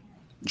Wilson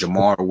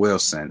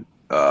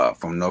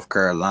from North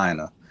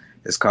Carolina.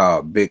 It's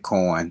called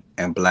Bitcoin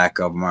and Black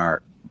America.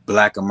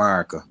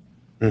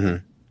 Mm-hmm.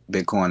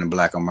 Bitcoin and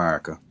Black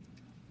America.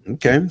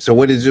 Okay, so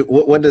what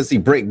does he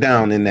break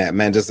down in that,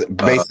 man? Just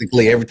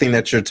basically everything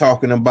that you're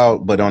talking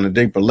about, but on a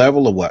deeper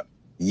level, or what?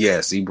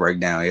 Yes, he break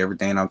down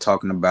everything I'm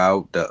talking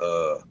about.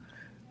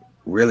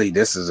 Really,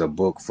 this is a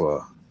book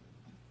for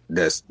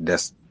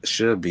that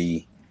should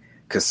be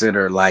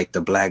considered like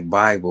the Black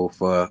Bible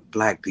for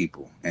Black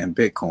people and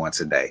Bitcoin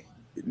today.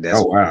 That's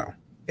wow.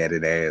 At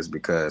it as,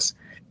 because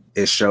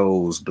it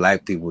shows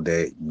Black people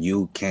that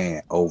you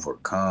can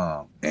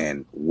overcome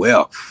and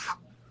wealth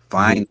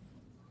find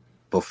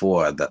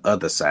before the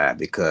other side,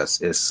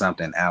 because it's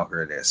something out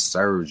here that's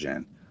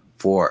surging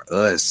for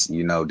us,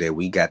 that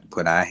we got to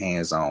put our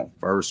hands on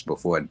first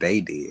before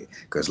they did.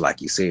 Because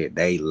like you said,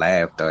 they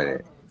laughed at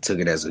it, took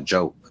it as a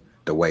joke.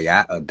 The way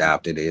I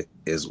adopted it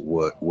is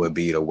what would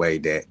be the way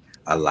that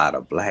a lot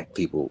of Black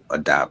people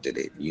adopted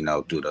it,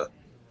 through the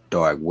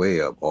dark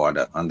web or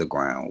the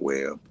underground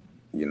web,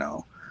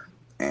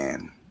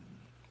 and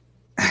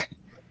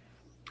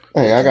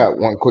hey, I got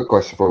one quick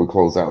question before we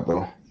close out,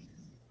 though.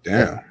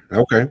 Yeah.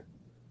 Okay.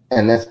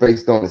 And that's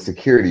based on the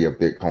security of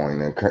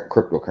Bitcoin and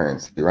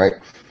cryptocurrency, right?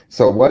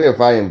 So what if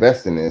I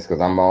invest in this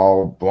because I'm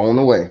all blown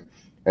away,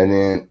 and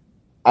then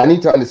I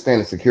need to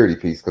understand the security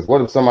piece, because what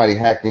if somebody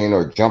hack in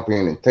or jump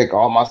in and take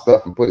all my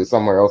stuff and put it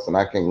somewhere else and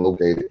I can't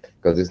locate it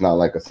because it's not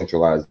like a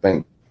centralized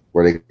bank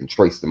where they can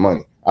trace the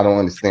money? I don't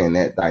understand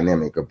that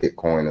dynamic of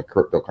Bitcoin or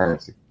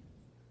cryptocurrency.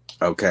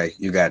 Okay,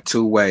 you got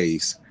two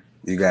ways.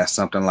 You got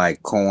something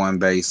like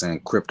Coinbase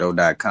and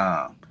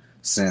Crypto.com.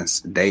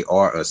 Since they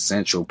are a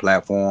central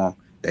platform,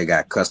 they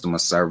got customer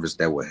service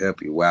that will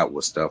help you out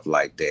with stuff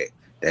like that.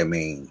 That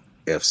means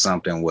if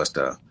something was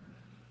to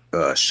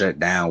shut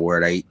down where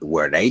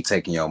they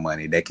taking your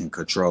money, they can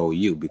control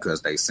you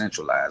because they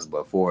centralized.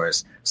 But for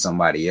us,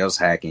 somebody else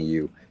hacking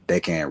you, they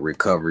can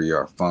recover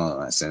your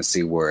funds and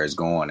see where it's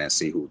going and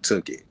see who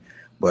took it.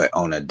 But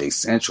on a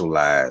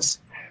decentralized,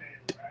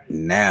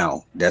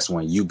 now that's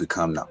when you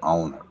become the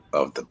owner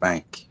of the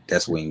bank.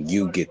 That's when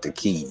you get the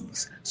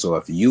keys. So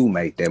if you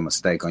make that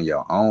mistake on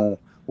your own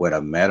with a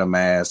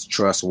MetaMask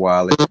Trust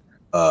wallet,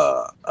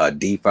 a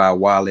DeFi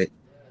wallet,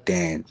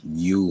 then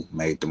you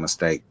made the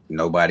mistake.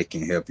 Nobody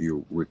can help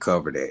you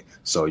recover that.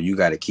 So you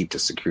got to keep the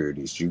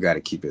securities. You got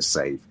to keep it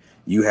safe.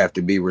 You have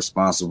to be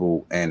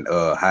responsible and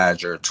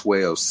hide your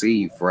 12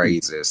 seed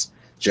phrases,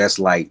 just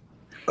like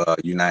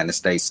United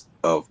States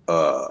of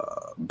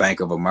Bank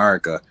of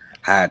America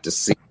hide the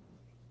seed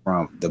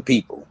from the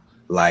people.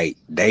 Like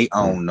they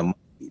own the money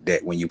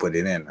that when you put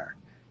it in there,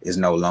 it's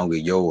no longer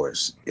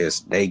yours.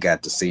 They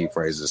got the seed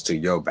phrases to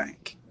your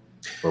bank.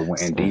 But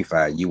when in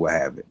DeFi, you will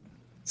have it.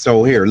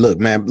 So here, look,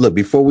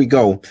 before we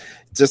go,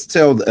 just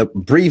tell a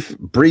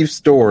brief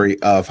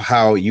story of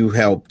how you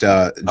helped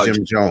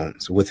Jim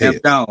Jones with his.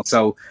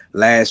 So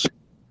last year,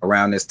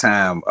 around this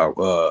time,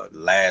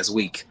 last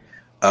week,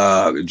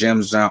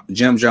 Jim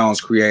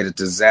Jones created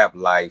the Zap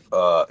Life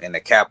in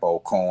the Capo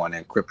coin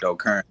and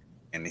cryptocurrency,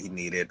 and he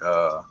needed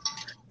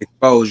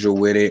exposure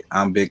with it.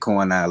 I'm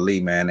Bitcoin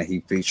Ali, man, and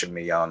he featured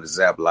me on the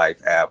Zap Life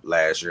app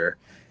last year.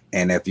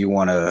 And if you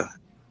want to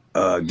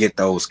get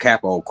those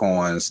Capo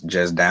coins,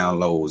 just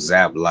download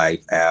Zap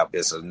Life app.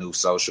 It's a new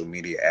social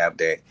media app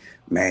that,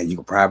 man, you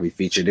could probably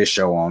feature this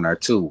show on there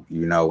too,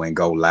 and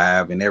go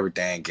live and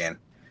everything. And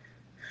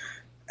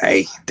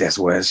hey, that's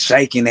where it's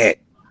shaking at.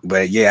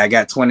 But yeah, I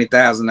got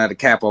 20,000 of the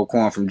Capo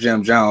coin from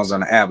Jim Jones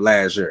on the app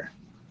last year.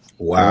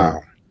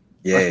 Wow.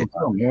 Yeah.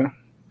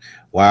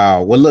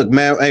 Wow. Well, look,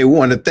 man, hey, we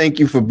want to thank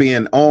you for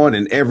being on,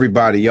 and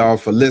everybody, y'all,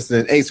 for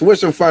listening. Hey, so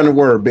what's your final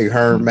word, Big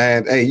Herm,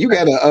 man? Hey, you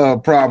got a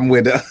problem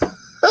with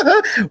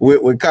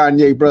with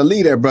Kanye, bro?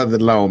 Leave that brother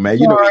alone, man.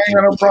 I ain't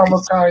got no problem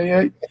with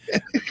Kanye.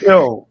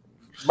 Yo,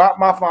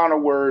 my final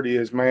word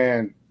is,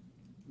 man,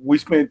 we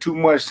spend too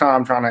much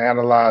time trying to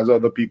analyze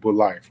other people's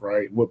life,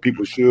 right? What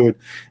people should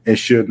and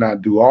should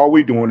not do. All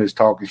we doing is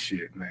talking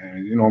shit,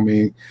 man. You know what I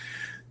mean?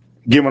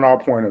 Giving our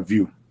point of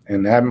view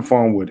and having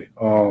fun with it.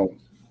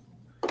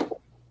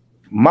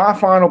 My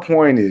final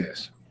point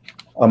is,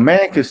 a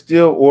man can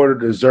still order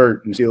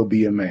dessert and still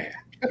be a man.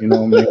 You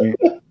know what I mean?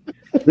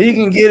 He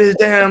can get his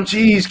damn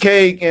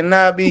cheesecake and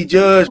not be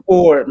judged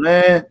for it,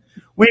 man.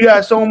 We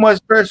got so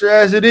much pressure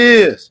as it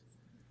is.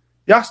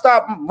 Y'all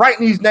stop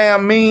writing these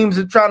damn memes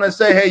and trying to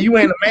say, hey, you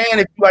ain't a man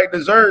if you like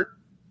dessert.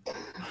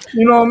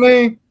 You know what I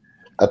mean?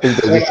 I think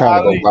they're just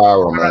trying to go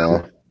viral,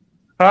 man.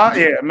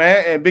 Yeah,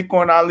 man. And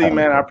Bitcoin Ali,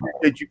 man, I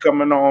appreciate you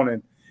coming on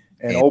and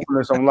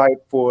opening some light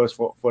for us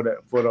for the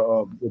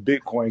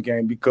Bitcoin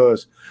game,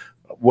 because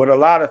with a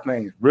lot of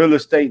things, real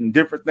estate and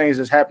different things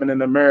that's happening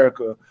in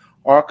America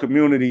our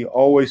community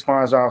always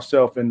finds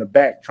ourselves in the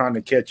back trying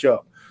to catch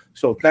up.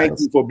 So thank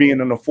you for being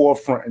in the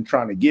forefront and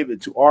trying to give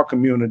it to our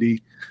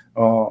community.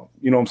 You know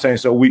what I'm saying?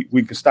 So we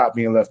can stop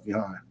being left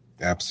behind.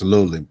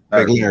 Absolutely.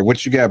 Big Larry,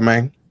 what you got,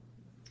 man?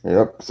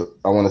 Yep. So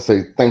I want to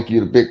say thank you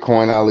to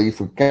Bitcoin Ali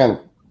for kind of,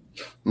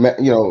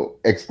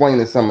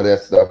 explaining some of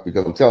that stuff,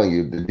 because I'm telling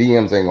you, the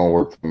DMs ain't gonna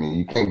work for me.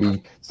 You can't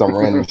be some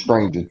random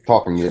stranger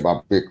talking to me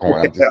about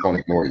Bitcoin. I'm just gonna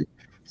ignore you.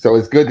 So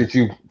it's good that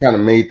you kind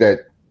of made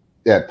that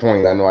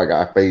point. I know I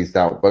got phased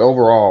out, but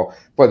overall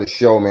for the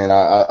show, man,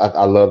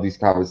 I love these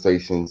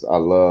conversations. I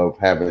love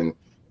having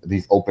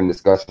these open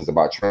discussions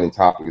about trending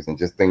topics and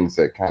just things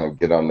that kind of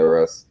get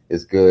under us.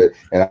 Is good,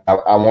 and I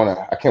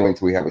can't wait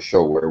until we have a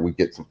show where we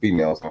get some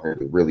females on here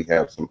to really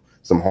have some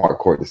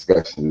hardcore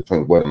discussions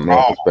between what a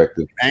man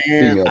perspective,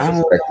 female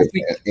perspective,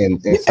 in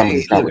some of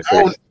these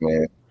conversations,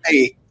 man.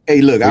 Hey,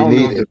 look, I don't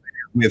know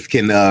if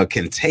can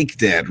take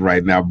that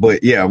right now,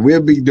 but yeah,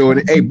 we'll be doing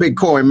it. Hey,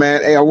 Bitcoin,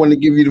 man. Hey, I want to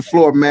give you the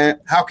floor, man.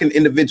 How can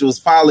individuals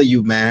follow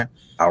you, man?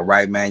 All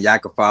right, man. Y'all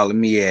can follow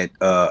me at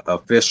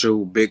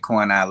official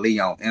Bitcoin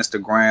Ali on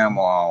Instagram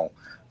or on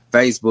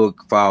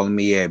Facebook. Follow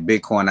me at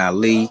Bitcoin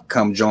Ali.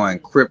 Come join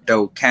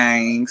Crypto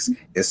Kings.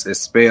 It's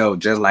spelled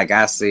just like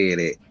I said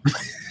it.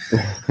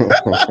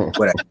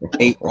 With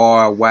a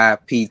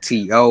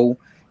ARYPTO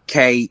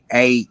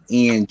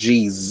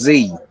KANGZ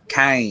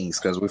Kings,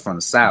 because we're from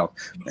the South.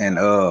 And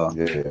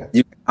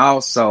you can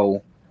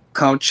also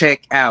come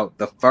check out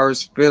the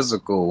first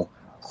physical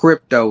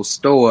crypto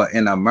store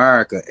in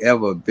America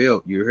ever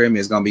built. You hear me?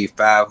 It's going to be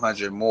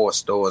 500 more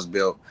stores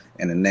built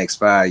in the next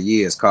 5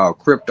 years, called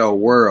Crypto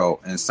World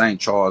in St.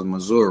 Charles,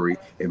 Missouri.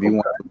 If you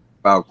want to know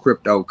about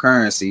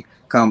cryptocurrency,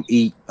 come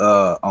eat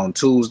on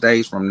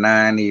Tuesdays from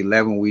 9 to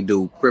 11. We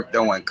do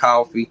crypto and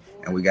coffee,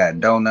 and we got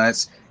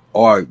donuts.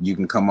 Or you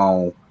can come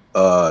on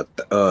the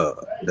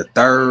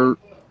third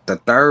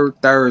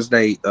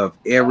Thursday of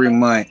every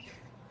month,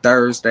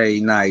 Thursday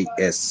night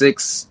at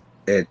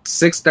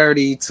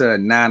 6:30 to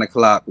 9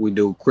 o'clock. We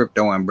do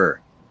crypto and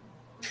burr.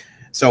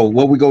 So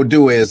what we gonna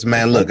do is,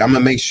 man, look, I'm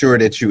gonna make sure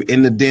that you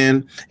in the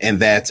den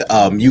and that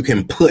you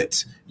can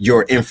put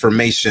your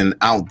information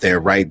out there,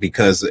 right?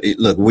 Because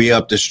look, we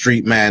up the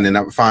street, man, and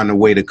I'm finding a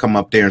way to come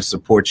up there and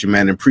support you,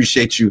 man. And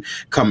appreciate you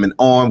coming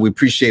on. We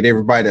appreciate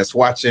everybody that's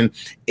watching.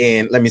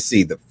 And let me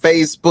see, the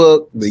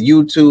Facebook, the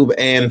YouTube,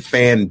 and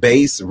fan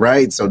base,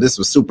 right? So this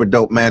was super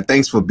dope, man.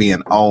 Thanks for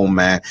being on,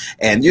 man.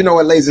 And you know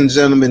what, ladies and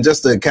gentlemen,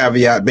 just a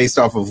caveat based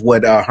off of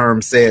what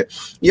Herm said,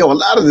 a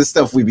lot of this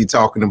stuff we be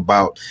talking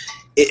about,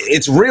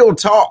 it's real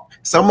talk.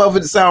 Some of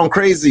it sound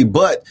crazy,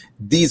 but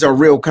these are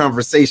real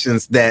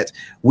conversations that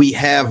we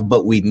have,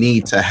 but we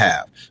need to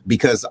have,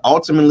 because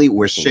ultimately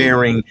we're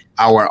sharing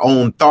our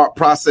own thought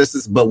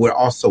processes, but we're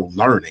also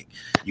learning.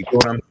 You know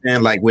what I'm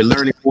saying? Like, we're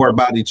learning more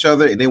about each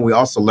other, and then we're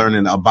also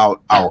learning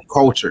about our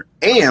culture.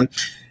 And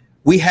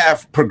we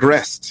have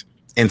progressed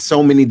in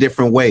so many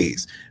different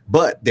ways,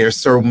 but there's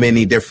so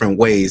many different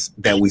ways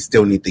that we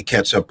still need to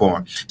catch up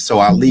on. So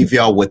I'll leave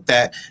y'all with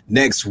that.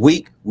 Next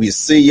week, we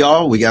see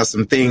y'all. We got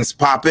some things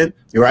popping,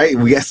 right?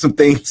 We got some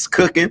things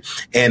cooking,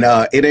 and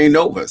it ain't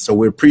over. So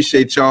we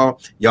appreciate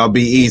y'all. Y'all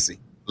be easy.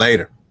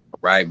 Later.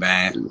 Right,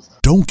 man.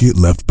 Don't get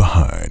left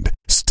behind.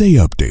 Stay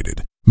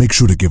updated. Make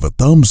sure to give a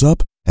thumbs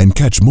up and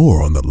catch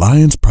more on the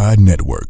Lions Pride Network.